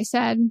by what I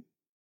said.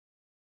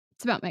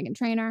 It's about Meghan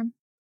Trainor.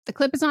 The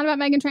clip is not about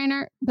Meghan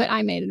Trainor, but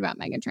I made it about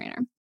Meghan Trainor.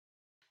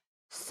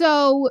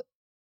 So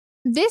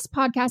this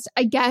podcast,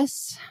 I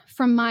guess,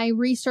 from my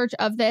research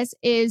of this,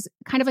 is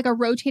kind of like a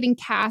rotating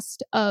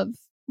cast of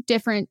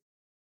different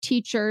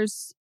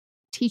teachers,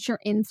 teacher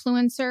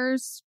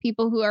influencers,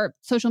 people who are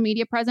social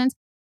media presence.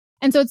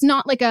 And so it's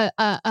not like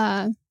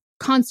a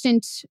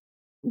constant,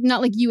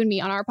 not like you and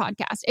me on our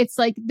podcast. It's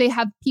like they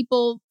have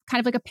people kind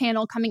of like a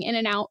panel coming in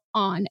and out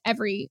on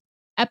every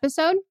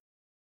episode.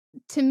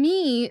 To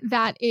me,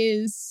 that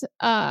is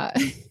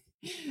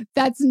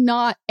that's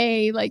not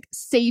a like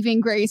saving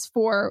grace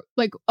for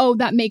like, oh,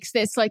 that makes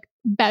this like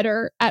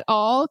better at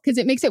all. Cause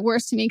it makes it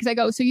worse to me. Cause I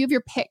go, so you have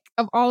your pick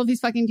of all of these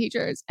fucking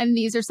teachers and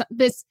these are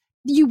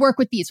you work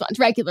with these ones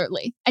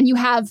regularly and you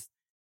have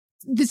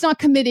this not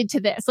committed to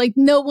this. Like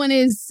no one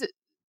is,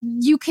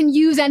 you can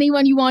use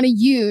anyone you want to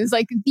use.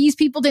 Like these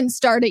people didn't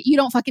start it. You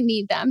don't fucking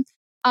need them.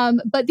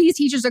 But these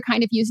teachers are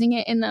kind of using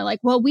it in the like,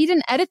 well, we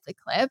didn't edit the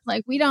clip.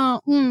 Like we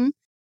don't.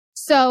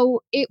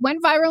 So it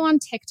went viral on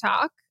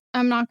TikTok.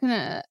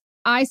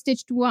 I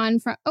stitched one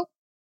from,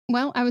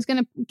 I was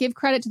going to give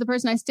credit to the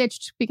person I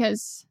stitched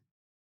because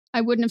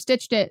I wouldn't have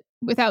stitched it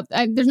without,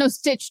 there's no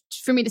stitch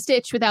for me to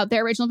stitch without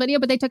their original video,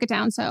 but they took it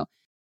down. So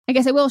I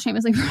guess I will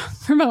shamelessly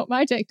promote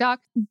my TikTok,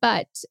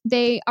 but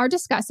they are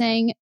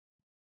discussing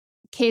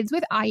kids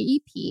with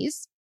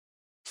IEPs.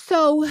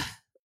 So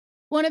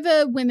one of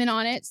the women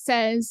on it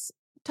says,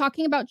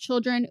 talking about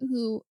children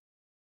who,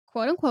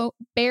 quote unquote,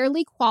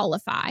 barely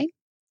qualify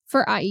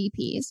for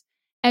IEPs.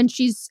 And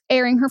she's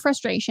airing her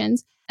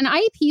frustrations. An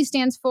IEP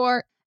stands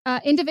for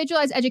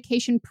Individualized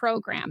Education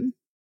Program.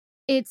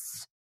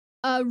 It's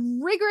a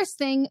rigorous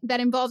thing that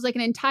involves like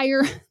an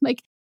entire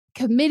like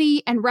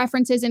committee and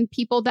references and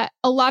people that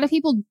a lot of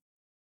people,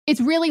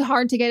 it's really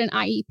hard to get an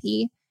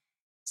IEP.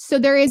 So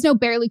there is no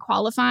barely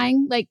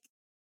qualifying. Like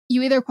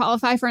you either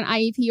qualify for an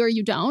IEP or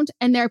you don't.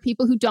 And there are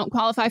people who don't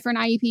qualify for an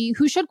IEP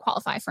who should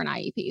qualify for an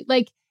IEP.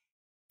 Like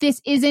this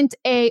isn't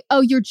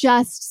you're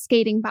just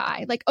skating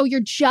by. Like,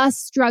 you're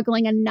just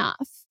struggling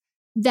enough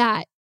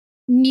that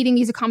meeting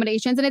these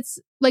accommodations. And it's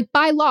like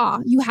by law,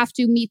 you have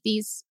to meet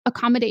these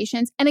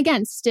accommodations. And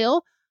again,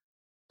 still,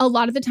 a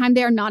lot of the time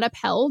they are not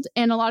upheld.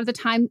 And a lot of the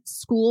time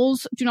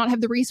schools do not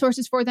have the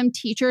resources for them.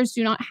 Teachers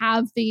do not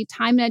have the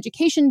time and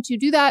education to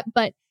do that.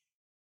 But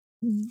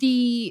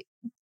the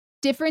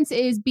difference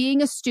is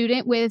being a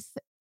student with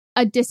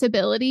a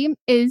disability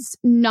is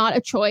not a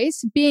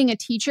choice. Being a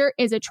teacher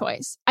is a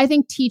choice. I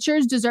think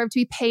teachers deserve to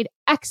be paid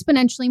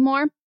exponentially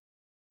more.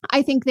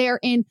 I think they're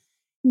in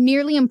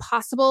nearly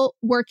impossible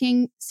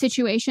working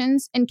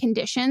situations and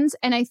conditions.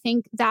 And I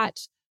think that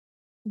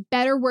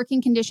better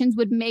working conditions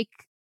would make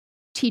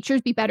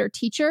teachers be better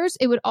teachers.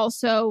 It would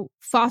also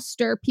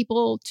foster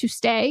people to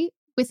stay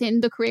within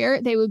the career.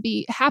 They would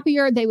be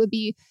happier. They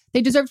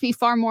deserve to be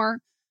far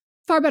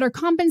better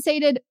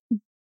compensated.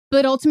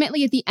 But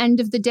ultimately, at the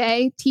end of the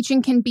day,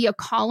 teaching can be a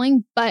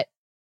calling, but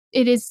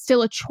it is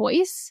still a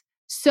choice.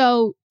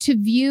 So to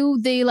view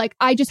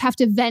I just have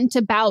to vent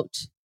about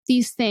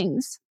these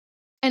things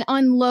and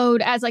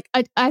unload as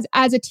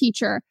a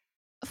teacher,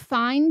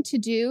 fine to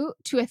do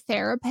to a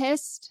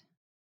therapist,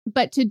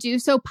 but to do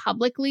so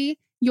publicly,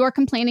 you're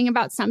complaining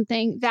about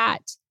something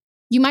that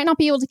you might not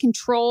be able to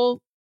control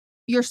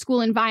your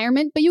school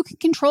environment, but you can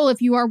control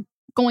if you are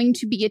going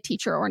to be a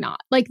teacher or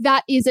not. Like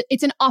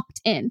it's an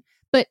opt-in.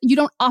 But you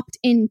don't opt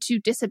into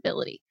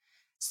disability.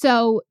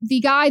 So the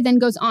guy then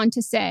goes on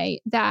to say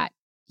that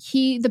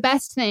the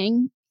best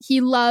thing, he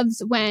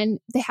loves when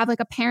they have like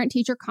a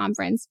parent-teacher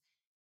conference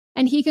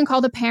and he can call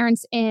the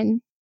parents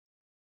in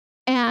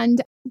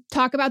and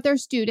talk about their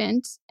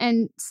student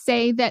and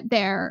say that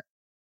they're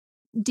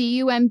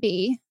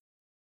DUMB,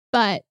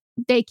 but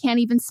they can't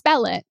even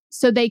spell it.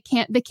 So the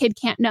kid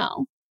can't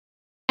know.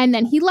 And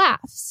then he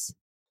laughs.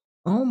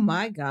 Oh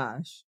my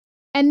gosh.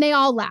 And they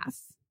all laugh.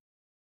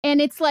 And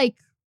it's like,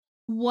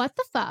 what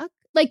the fuck?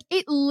 Like,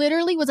 it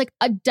literally was like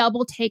a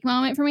double take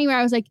moment for me where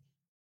I was like,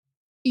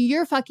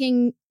 you're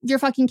fucking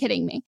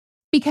kidding me.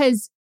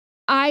 Because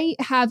I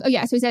have, so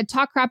he said,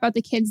 talk crap about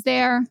the kids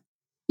there,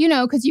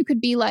 because you could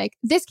be like,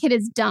 this kid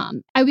is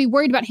dumb. I would be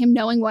worried about him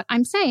knowing what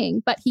I'm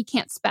saying, but he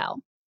can't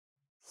spell.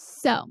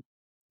 So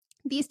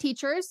these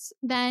teachers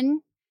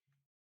then,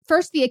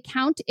 first the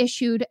account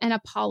issued an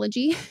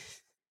apology.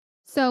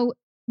 So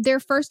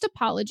their first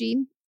apology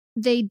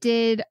they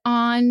did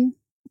on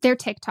their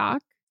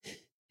TikTok,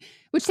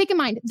 which take in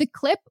mind, the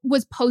clip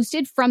was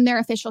posted from their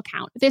official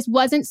account. This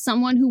wasn't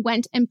someone who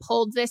went and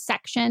pulled this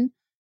section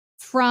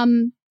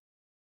from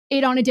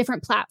it on a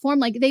different platform.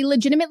 Like they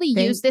legitimately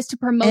used this to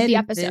promote the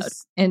episode.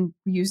 And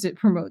used it to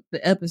promote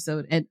the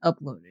episode and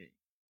uploaded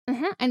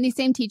it. And these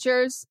same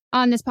teachers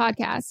on this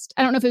podcast,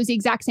 I don't know if it was the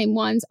exact same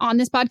ones on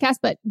this podcast,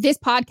 but this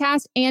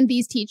podcast and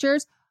these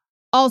teachers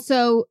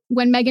also,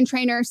 when Meghan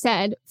Trainor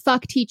said,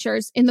 fuck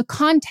teachers, in the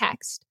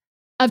context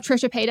of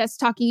Trisha Paytas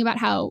talking about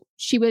how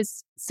she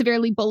was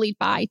severely bullied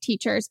by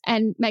teachers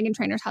and Meghan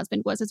Trainor's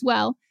husband was as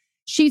well.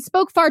 She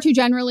spoke far too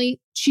generally.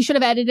 She should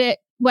have edited it,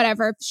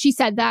 whatever. She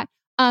said that.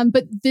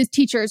 But the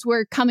teachers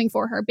were coming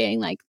for her being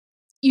like,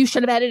 you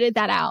should have edited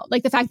that out.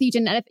 Like the fact that you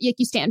didn't edit,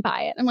 you stand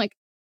by it. I'm like,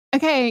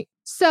 okay.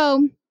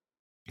 So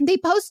they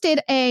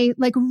posted a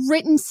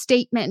written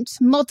statement,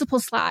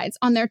 multiple slides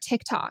on their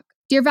TikTok.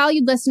 Dear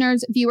valued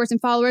listeners, viewers, and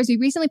followers, we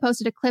recently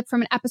posted a clip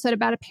from an episode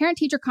about a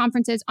parent-teacher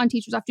conferences on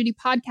Teachers Off Duty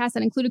podcast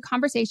that included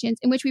conversations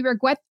in which we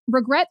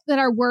regret that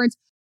our words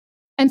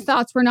and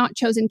thoughts were not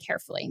chosen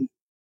carefully.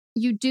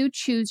 You do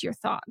choose your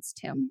thoughts,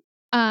 Tim.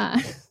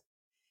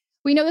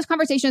 We know this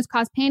conversation has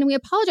caused pain, and we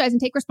apologize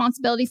and take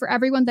responsibility for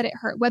everyone that it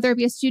hurt, whether it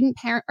be a student,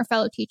 parent, or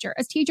fellow teacher.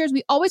 As teachers,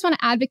 we always want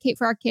to advocate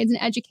for our kids,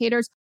 and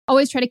educators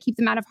always try to keep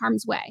them out of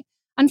harm's way.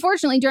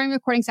 Unfortunately, during the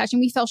recording session,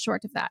 we fell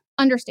short of that.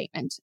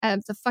 Understatement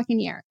of the fucking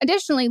year.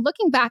 Additionally,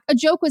 looking back, a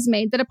joke was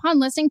made that upon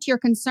listening to your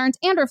concerns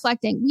and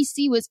reflecting, we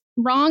see was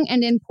wrong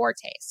and in poor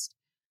taste.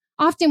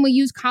 Often we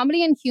use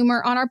comedy and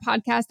humor on our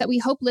podcast that we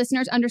hope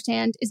listeners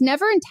understand is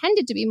never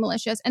intended to be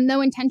malicious, and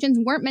though intentions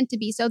weren't meant to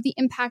be so, the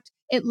impact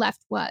it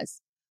left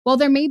was. While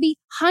there may be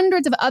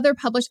hundreds of other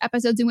published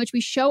episodes in which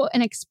we show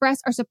and express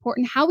our support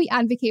and how we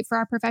advocate for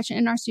our profession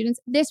and our students,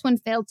 this one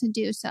failed to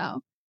do so.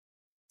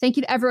 Thank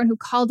you to everyone who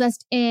called us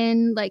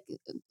in, like,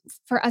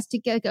 for us to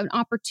get an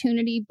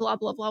opportunity, blah,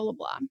 blah, blah, blah,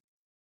 blah.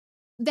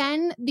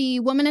 Then the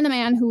woman and the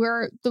man who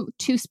were the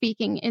two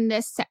speaking in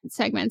this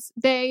segments,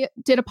 they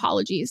did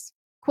apologies,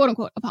 quote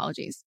unquote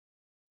apologies.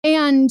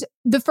 And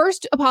the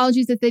first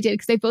apologies that they did,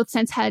 because they both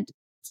since had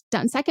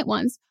done second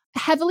ones,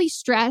 heavily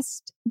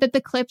stressed that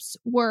the clips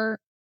were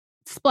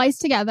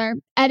spliced together,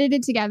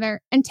 edited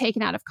together, and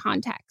taken out of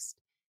context.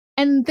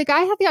 And the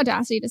guy had the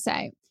audacity to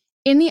say,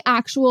 in the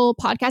actual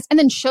podcast, and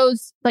then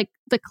shows like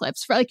the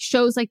clips for like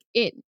shows like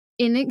it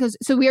in it goes,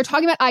 so we are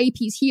talking about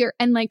IEPs here,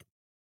 and like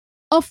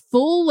a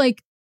full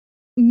like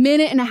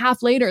minute and a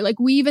half later, like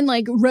we even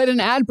like read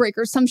an ad break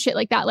or some shit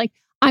like that, like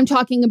I'm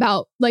talking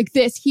about like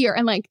this here,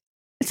 and like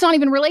it's not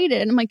even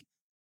related. And I'm like,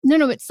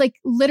 no, it's like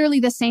literally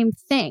the same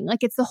thing.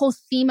 Like it's the whole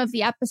theme of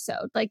the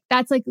episode. Like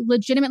that's like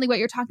legitimately what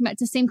you're talking about.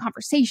 It's the same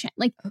conversation.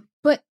 Like,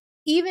 but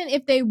even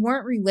if they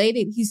weren't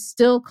related, he's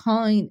still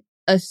calling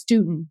a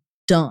student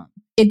dumb.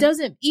 It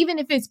doesn't, even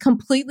if it's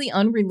completely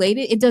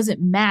unrelated, it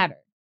doesn't matter.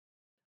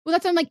 Well,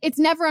 that's why I'm like, it's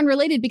never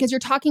unrelated, because you're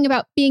talking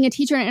about being a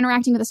teacher and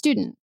interacting with a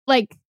student.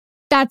 Like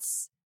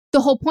that's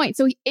the whole point.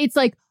 So it's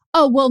like,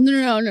 oh, well,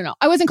 no.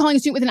 I wasn't calling a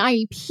student with an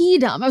IEP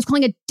dumb. I was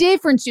calling a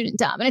different student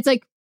dumb. And it's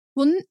like,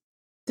 well,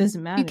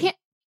 doesn't matter. You can't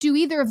do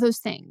either of those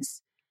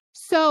things.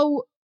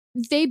 So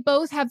they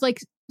both have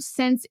like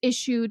since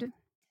issued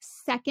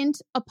second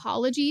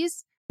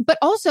apologies, but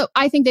also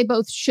I think they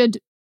both should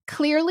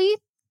clearly,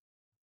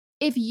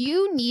 if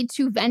you need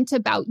to vent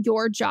about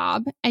your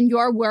job and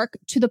your work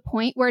to the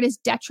point where it is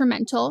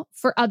detrimental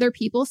for other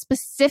people,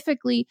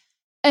 specifically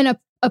an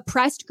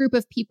oppressed group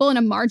of people and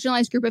a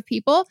marginalized group of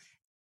people,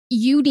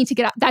 you need to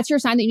get out. That's your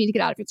sign that you need to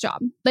get out of your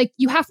job. Like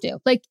you have to.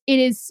 Like it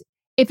is,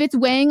 if it's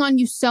weighing on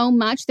you so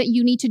much that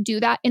you need to do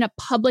that in a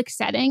public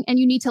setting and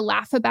you need to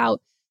laugh about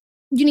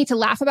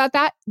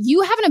that,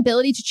 you have an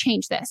ability to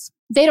change this.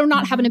 They do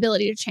not have an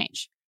ability to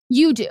change.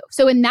 You do.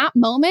 So in that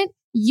moment,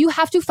 you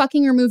have to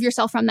fucking remove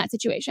yourself from that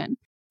situation.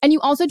 And you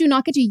also do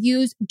not get to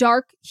use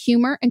dark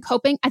humor and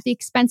coping at the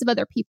expense of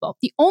other people.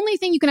 The only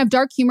thing you can have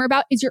dark humor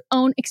about is your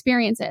own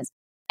experiences.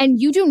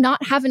 And you do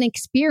not have an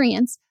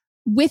experience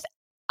with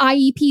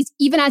IEPs,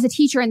 even as a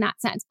teacher in that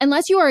sense.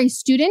 Unless you are a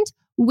student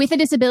with a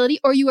disability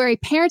or you are a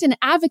parent and an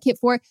advocate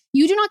for it,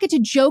 you do not get to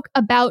joke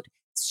about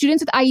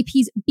students with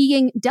IEPs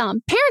being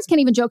dumb. Parents can't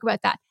even joke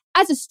about that.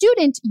 As a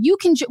student, you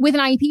can, with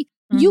an IEP,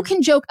 you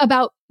can joke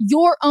about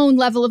your own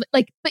level of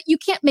like, but you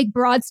can't make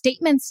broad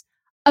statements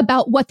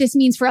about what this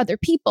means for other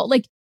people.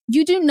 Like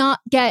you do not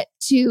get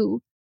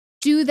to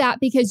do that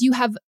because you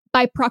have,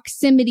 by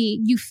proximity,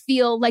 you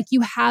feel like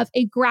you have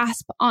a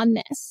grasp on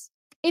this.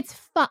 It's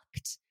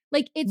fucked.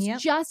 Like it's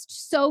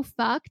just so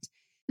fucked.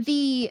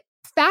 The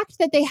fact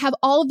that they have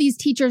all of these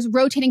teachers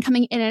rotating,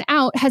 coming in and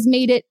out has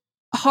made it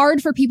hard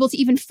for people to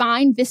even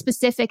find the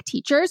specific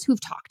teachers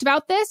who've talked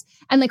about this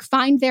and like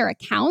find their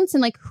accounts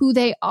and like who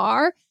they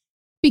are,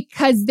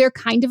 because they're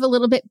kind of a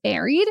little bit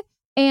buried.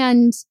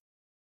 And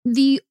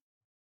the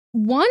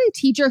one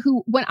teacher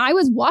who, when I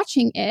was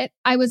watching it,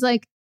 I was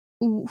like,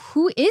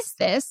 who is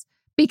this?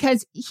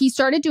 Because he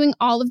started doing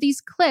all of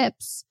these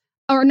clips,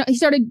 or no, he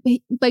started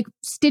like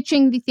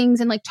stitching the things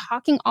and like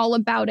talking all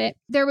about it.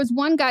 There was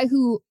one guy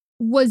who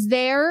was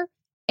there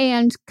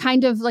and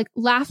kind of like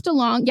laughed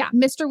along. Yeah,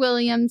 Mr.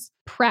 Williams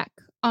Prek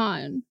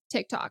on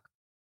TikTok,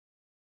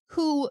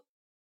 who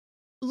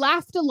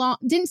laughed along,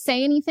 didn't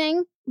say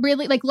anything,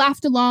 really, like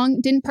laughed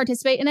along, didn't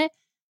participate in it,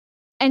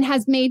 and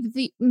has made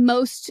the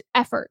most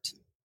effort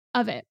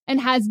of it, and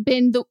has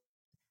been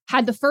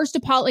had the first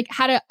apology, like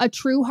had a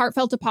true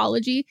heartfelt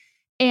apology,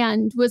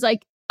 and was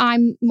like,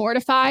 I'm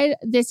mortified.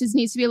 This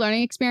needs to be a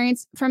learning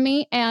experience from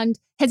me. And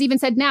has even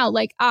said now,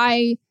 like,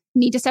 I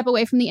need to step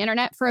away from the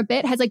internet for a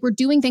bit. Has like, we're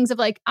doing things of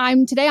like,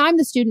 I'm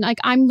the student, like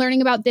I'm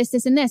learning about this,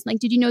 and this. And like,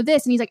 did you know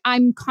this? And he's like,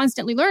 I'm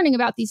constantly learning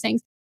about these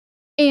things.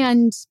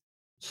 And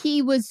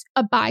he was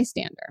a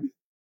bystander.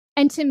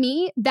 And to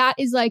me, that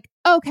is like,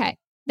 okay,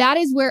 that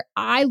is where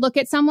I look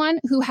at someone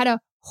who had a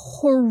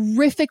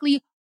horrifically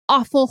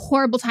awful,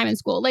 horrible time in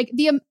school. Like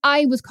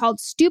I was called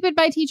stupid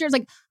by teachers.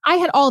 Like I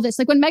had all this.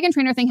 Like when Meghan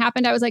Trainor thing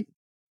happened, I was like,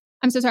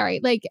 I'm so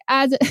sorry. Like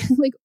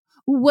like,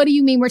 what do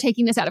you mean we're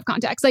taking this out of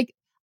context? Like,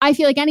 I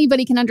feel like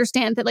anybody can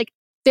understand that like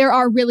there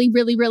are really,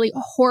 really, really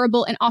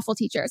horrible and awful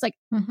teachers. Like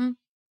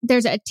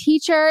there's a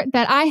teacher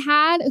that I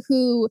had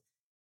who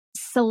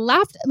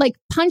slapped, like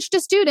punched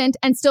a student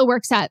and still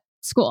works at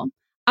school.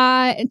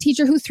 A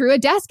teacher who threw a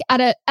desk at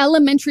an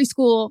elementary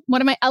school.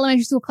 One of my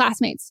elementary school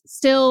classmates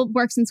still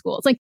works in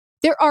schools. Like,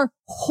 there are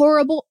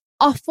horrible,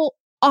 awful,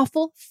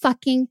 awful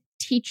fucking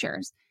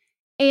teachers.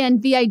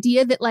 And the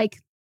idea that like,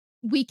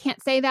 we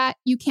can't say that,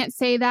 you can't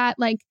say that,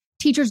 like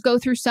teachers go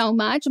through so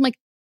much. I'm like,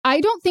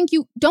 I don't think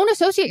you don't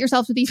associate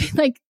yourselves with these,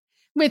 like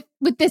with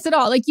this at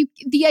all. Like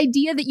the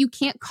idea that you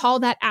can't call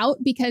that out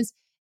because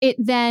it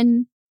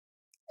then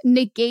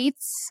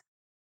negates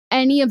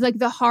any of like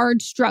the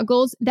hard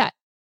struggles that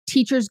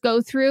teachers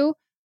go through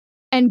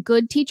and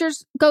good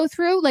teachers go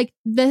through. Like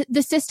the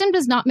system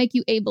does not make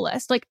you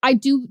ableist. Like I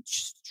do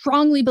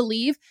strongly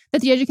believe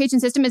that the education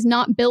system is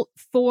not built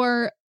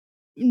for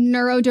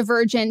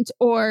neurodivergent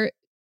or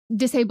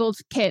disabled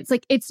kids.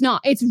 Like it's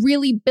not. It's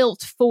really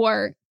built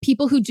for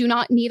people who do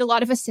not need a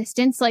lot of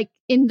assistance, like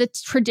in the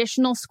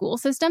traditional school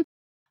system.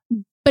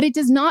 But it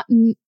does not,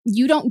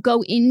 you don't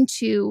go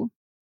into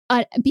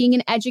being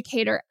an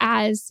educator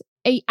as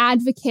a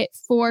advocate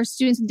for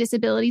students with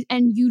disabilities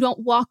and you don't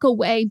walk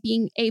away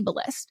being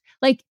ableist.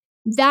 Like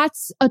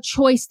that's a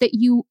choice that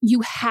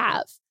you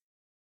have.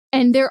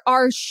 And there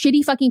are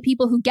shitty fucking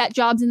people who get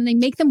jobs and then they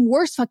make them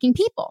worse fucking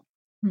people.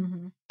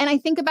 Mm-hmm. And I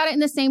think about it in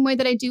the same way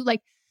that I do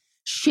like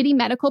shitty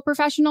medical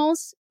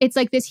professionals. It's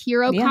like this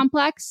hero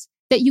complex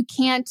that you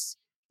can't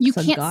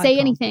say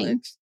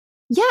anything.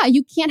 Yeah,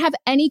 you can't have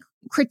any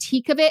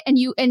critique of it. And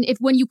if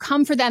when you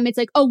come for them, it's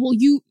like, oh, well,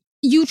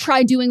 you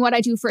try doing what I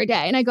do for a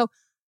day. And I go,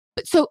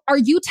 so are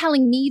you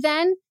telling me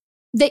then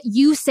that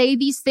you say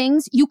these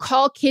things, you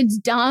call kids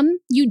dumb,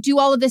 you do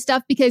all of this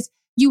stuff because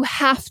you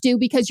have to,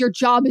 because your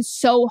job is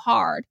so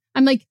hard?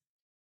 I'm like,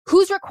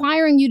 who's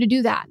requiring you to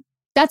do that?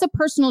 That's a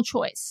personal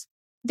choice.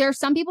 There are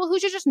some people who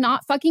should just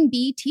not fucking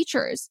be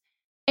teachers.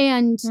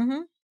 And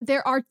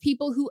there are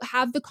people who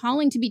have the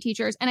calling to be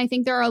teachers. And I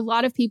think there are a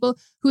lot of people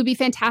who would be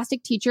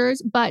fantastic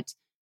teachers, but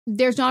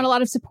there's not a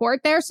lot of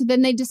support there. So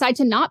then they decide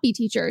to not be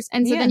teachers.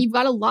 And so then you've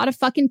got a lot of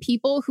fucking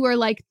people who are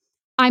like,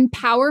 I'm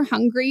power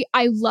hungry.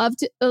 I want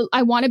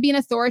to be an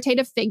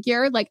authoritative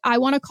figure. Like I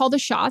want to call the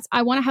shots.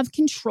 I want to have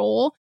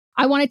control.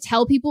 I want to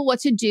tell people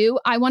what to do.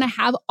 I want to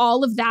have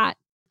all of that.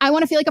 I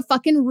want to feel like a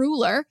fucking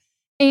ruler.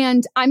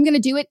 And I'm going to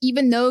do it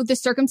even though the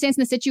circumstance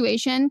and the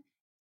situation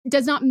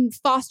does not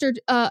foster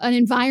an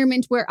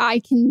environment where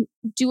I can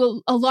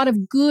do a lot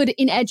of good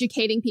in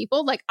educating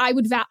people. Like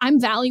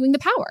I'm valuing the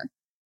power.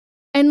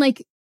 And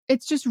like,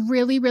 it's just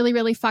really, really,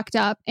 really fucked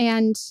up.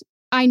 And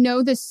I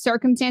know the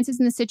circumstances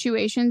and the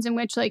situations in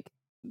which like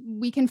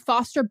we can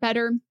foster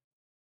better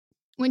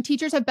when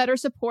teachers have better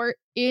support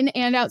in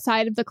and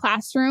outside of the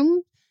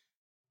classroom,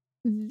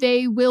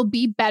 they will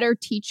be better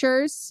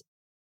teachers,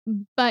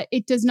 but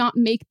it does not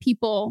make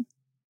people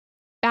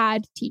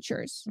bad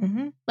teachers.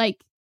 Mm-hmm.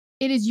 Like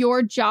it is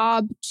your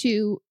job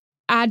to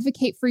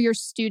advocate for your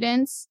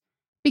students,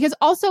 because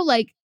also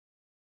like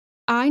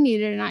I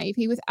needed an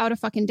IEP without a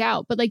fucking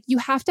doubt, but like you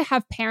have to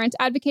have parents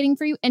advocating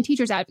for you and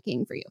teachers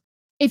advocating for you.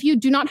 If you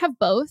do not have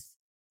both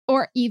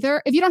or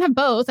either, if you don't have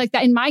both, like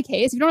that in my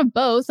case, if you don't have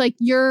both, like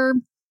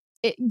you've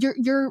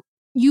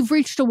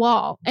reached a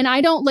wall. And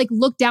I don't like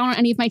look down on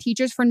any of my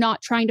teachers for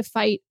not trying to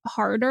fight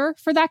harder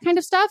for that kind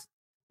of stuff,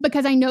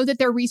 because I know that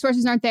their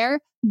resources aren't there,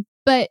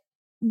 but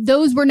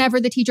those were never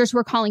the teachers who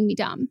were calling me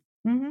dumb.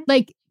 Mm-hmm.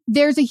 Like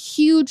there's a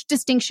huge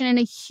distinction and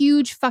a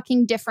huge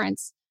fucking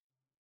difference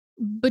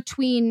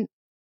between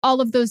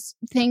all of those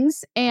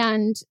things.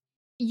 And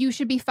you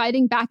should be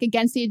fighting back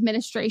against the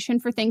administration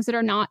for things that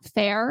are not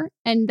fair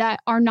and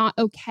that are not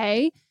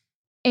okay.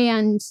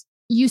 And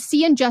you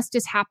see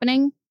injustice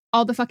happening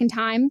all the fucking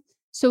time.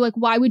 So like,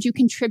 why would you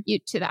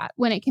contribute to that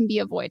when it can be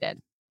avoided?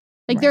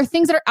 Like there are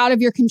things that are out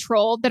of your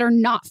control that are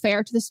not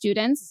fair to the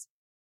students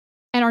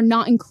and are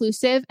not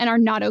inclusive and are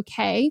not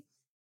okay.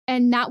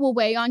 And that will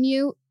weigh on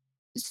you.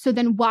 So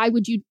then why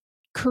would you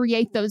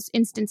create those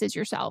instances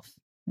yourself?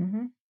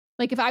 Mm-hmm.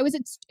 Like if I was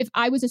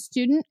a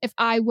student, if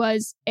I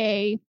was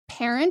a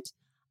parent,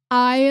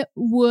 I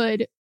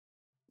would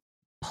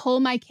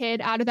pull my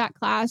kid out of that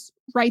class,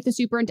 write the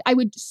superintendent. I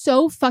would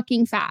so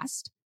fucking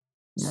fast.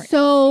 Right.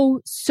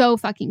 So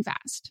fucking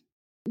fast.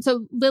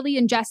 So Lily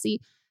and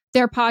Jesse,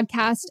 their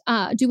podcast,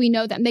 Do We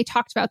Know Them? They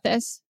talked about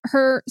this.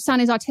 Her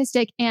son is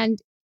autistic, and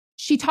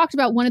she talked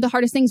about one of the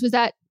hardest things was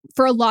that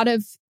for a lot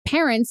of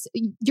parents,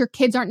 your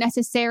kids aren't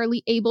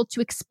necessarily able to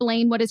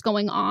explain what is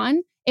going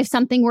on if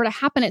something were to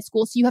happen at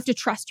school. So you have to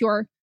trust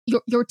your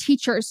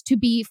teachers to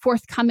be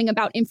forthcoming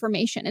about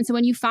information. And so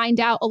when you find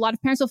out, a lot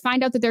of parents will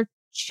find out that their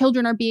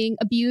children are being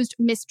abused,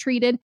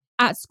 mistreated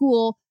at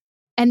school,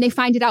 and they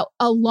find it out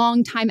a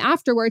long time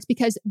afterwards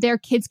because their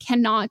kids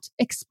cannot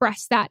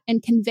express that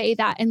and convey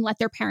that and let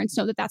their parents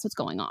know that that's what's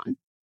going on.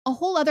 A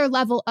whole other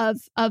level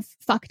of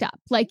fucked up.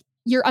 Like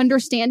you're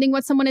understanding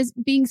what someone is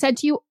being said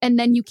to you, and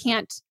then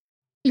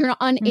you're not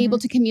unable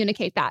to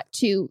communicate that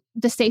to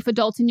the safe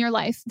adults in your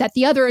life, that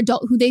the other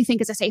adult who they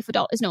think is a safe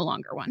adult is no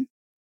longer one.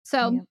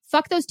 So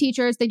fuck those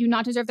teachers. They do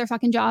not deserve their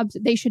fucking jobs.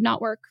 They should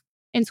not work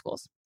in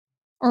schools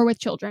or with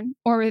children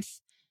or with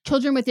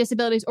children with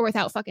disabilities or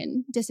without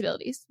fucking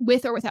disabilities,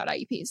 with or without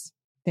IEPs.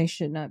 They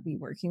should not be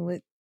working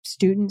with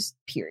students,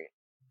 period.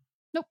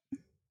 Nope.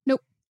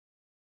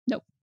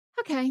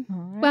 Okay.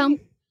 Well,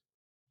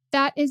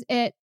 that is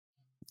it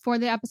for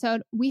the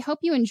episode. We hope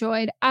you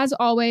enjoyed. As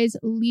always,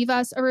 leave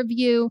us a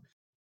review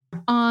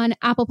on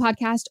Apple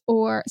Podcast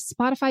or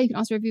Spotify. You can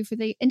also review for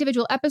the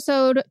individual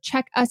episode.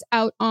 Check us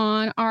out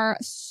on our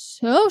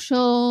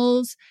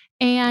socials.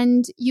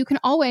 And you can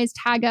always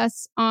tag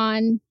us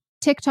on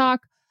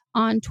TikTok,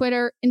 on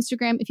Twitter,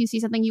 Instagram, if you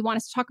see something you want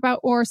us to talk about,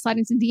 or slide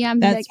into DM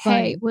and be like,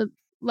 hey, would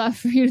love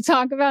for you to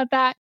talk about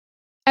that.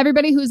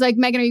 Everybody who's like,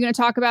 Megan, are you going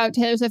to talk about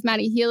Taylor Swift,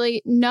 Maddie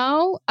Healy?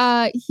 No,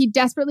 he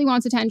desperately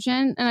wants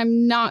attention, and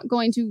I'm not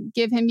going to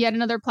give him yet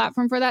another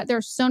platform for that. There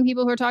are so many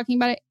people who are talking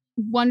about it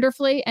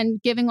wonderfully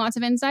and giving lots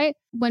of insight.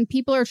 When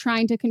people are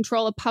trying to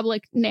control a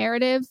public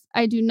narrative,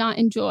 I do not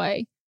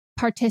enjoy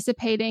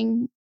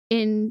participating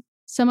in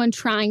someone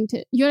trying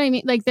to, you know what I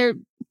mean? Like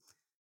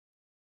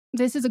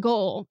this is a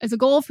goal. It's a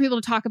goal for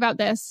people to talk about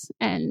this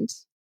and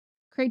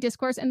create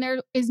discourse. And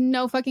there is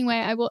no fucking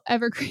way I will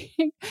ever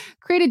create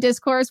a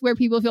discourse where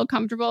people feel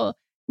comfortable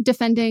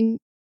defending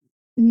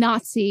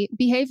Nazi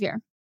behavior.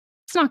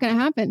 It's not going to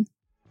happen.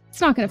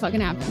 It's not going to fucking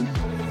happen.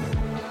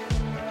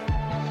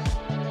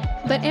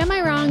 But Am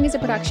I Wrong is a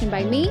production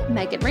by me,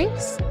 Megan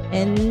Rinks.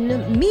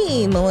 And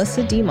me,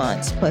 Melissa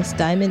DeMont, plus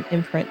Diamond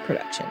Imprint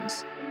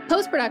Productions.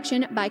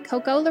 Post-production by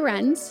Coco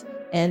Lorenz.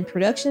 And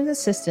production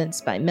assistance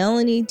by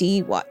Melanie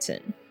D.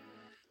 Watson.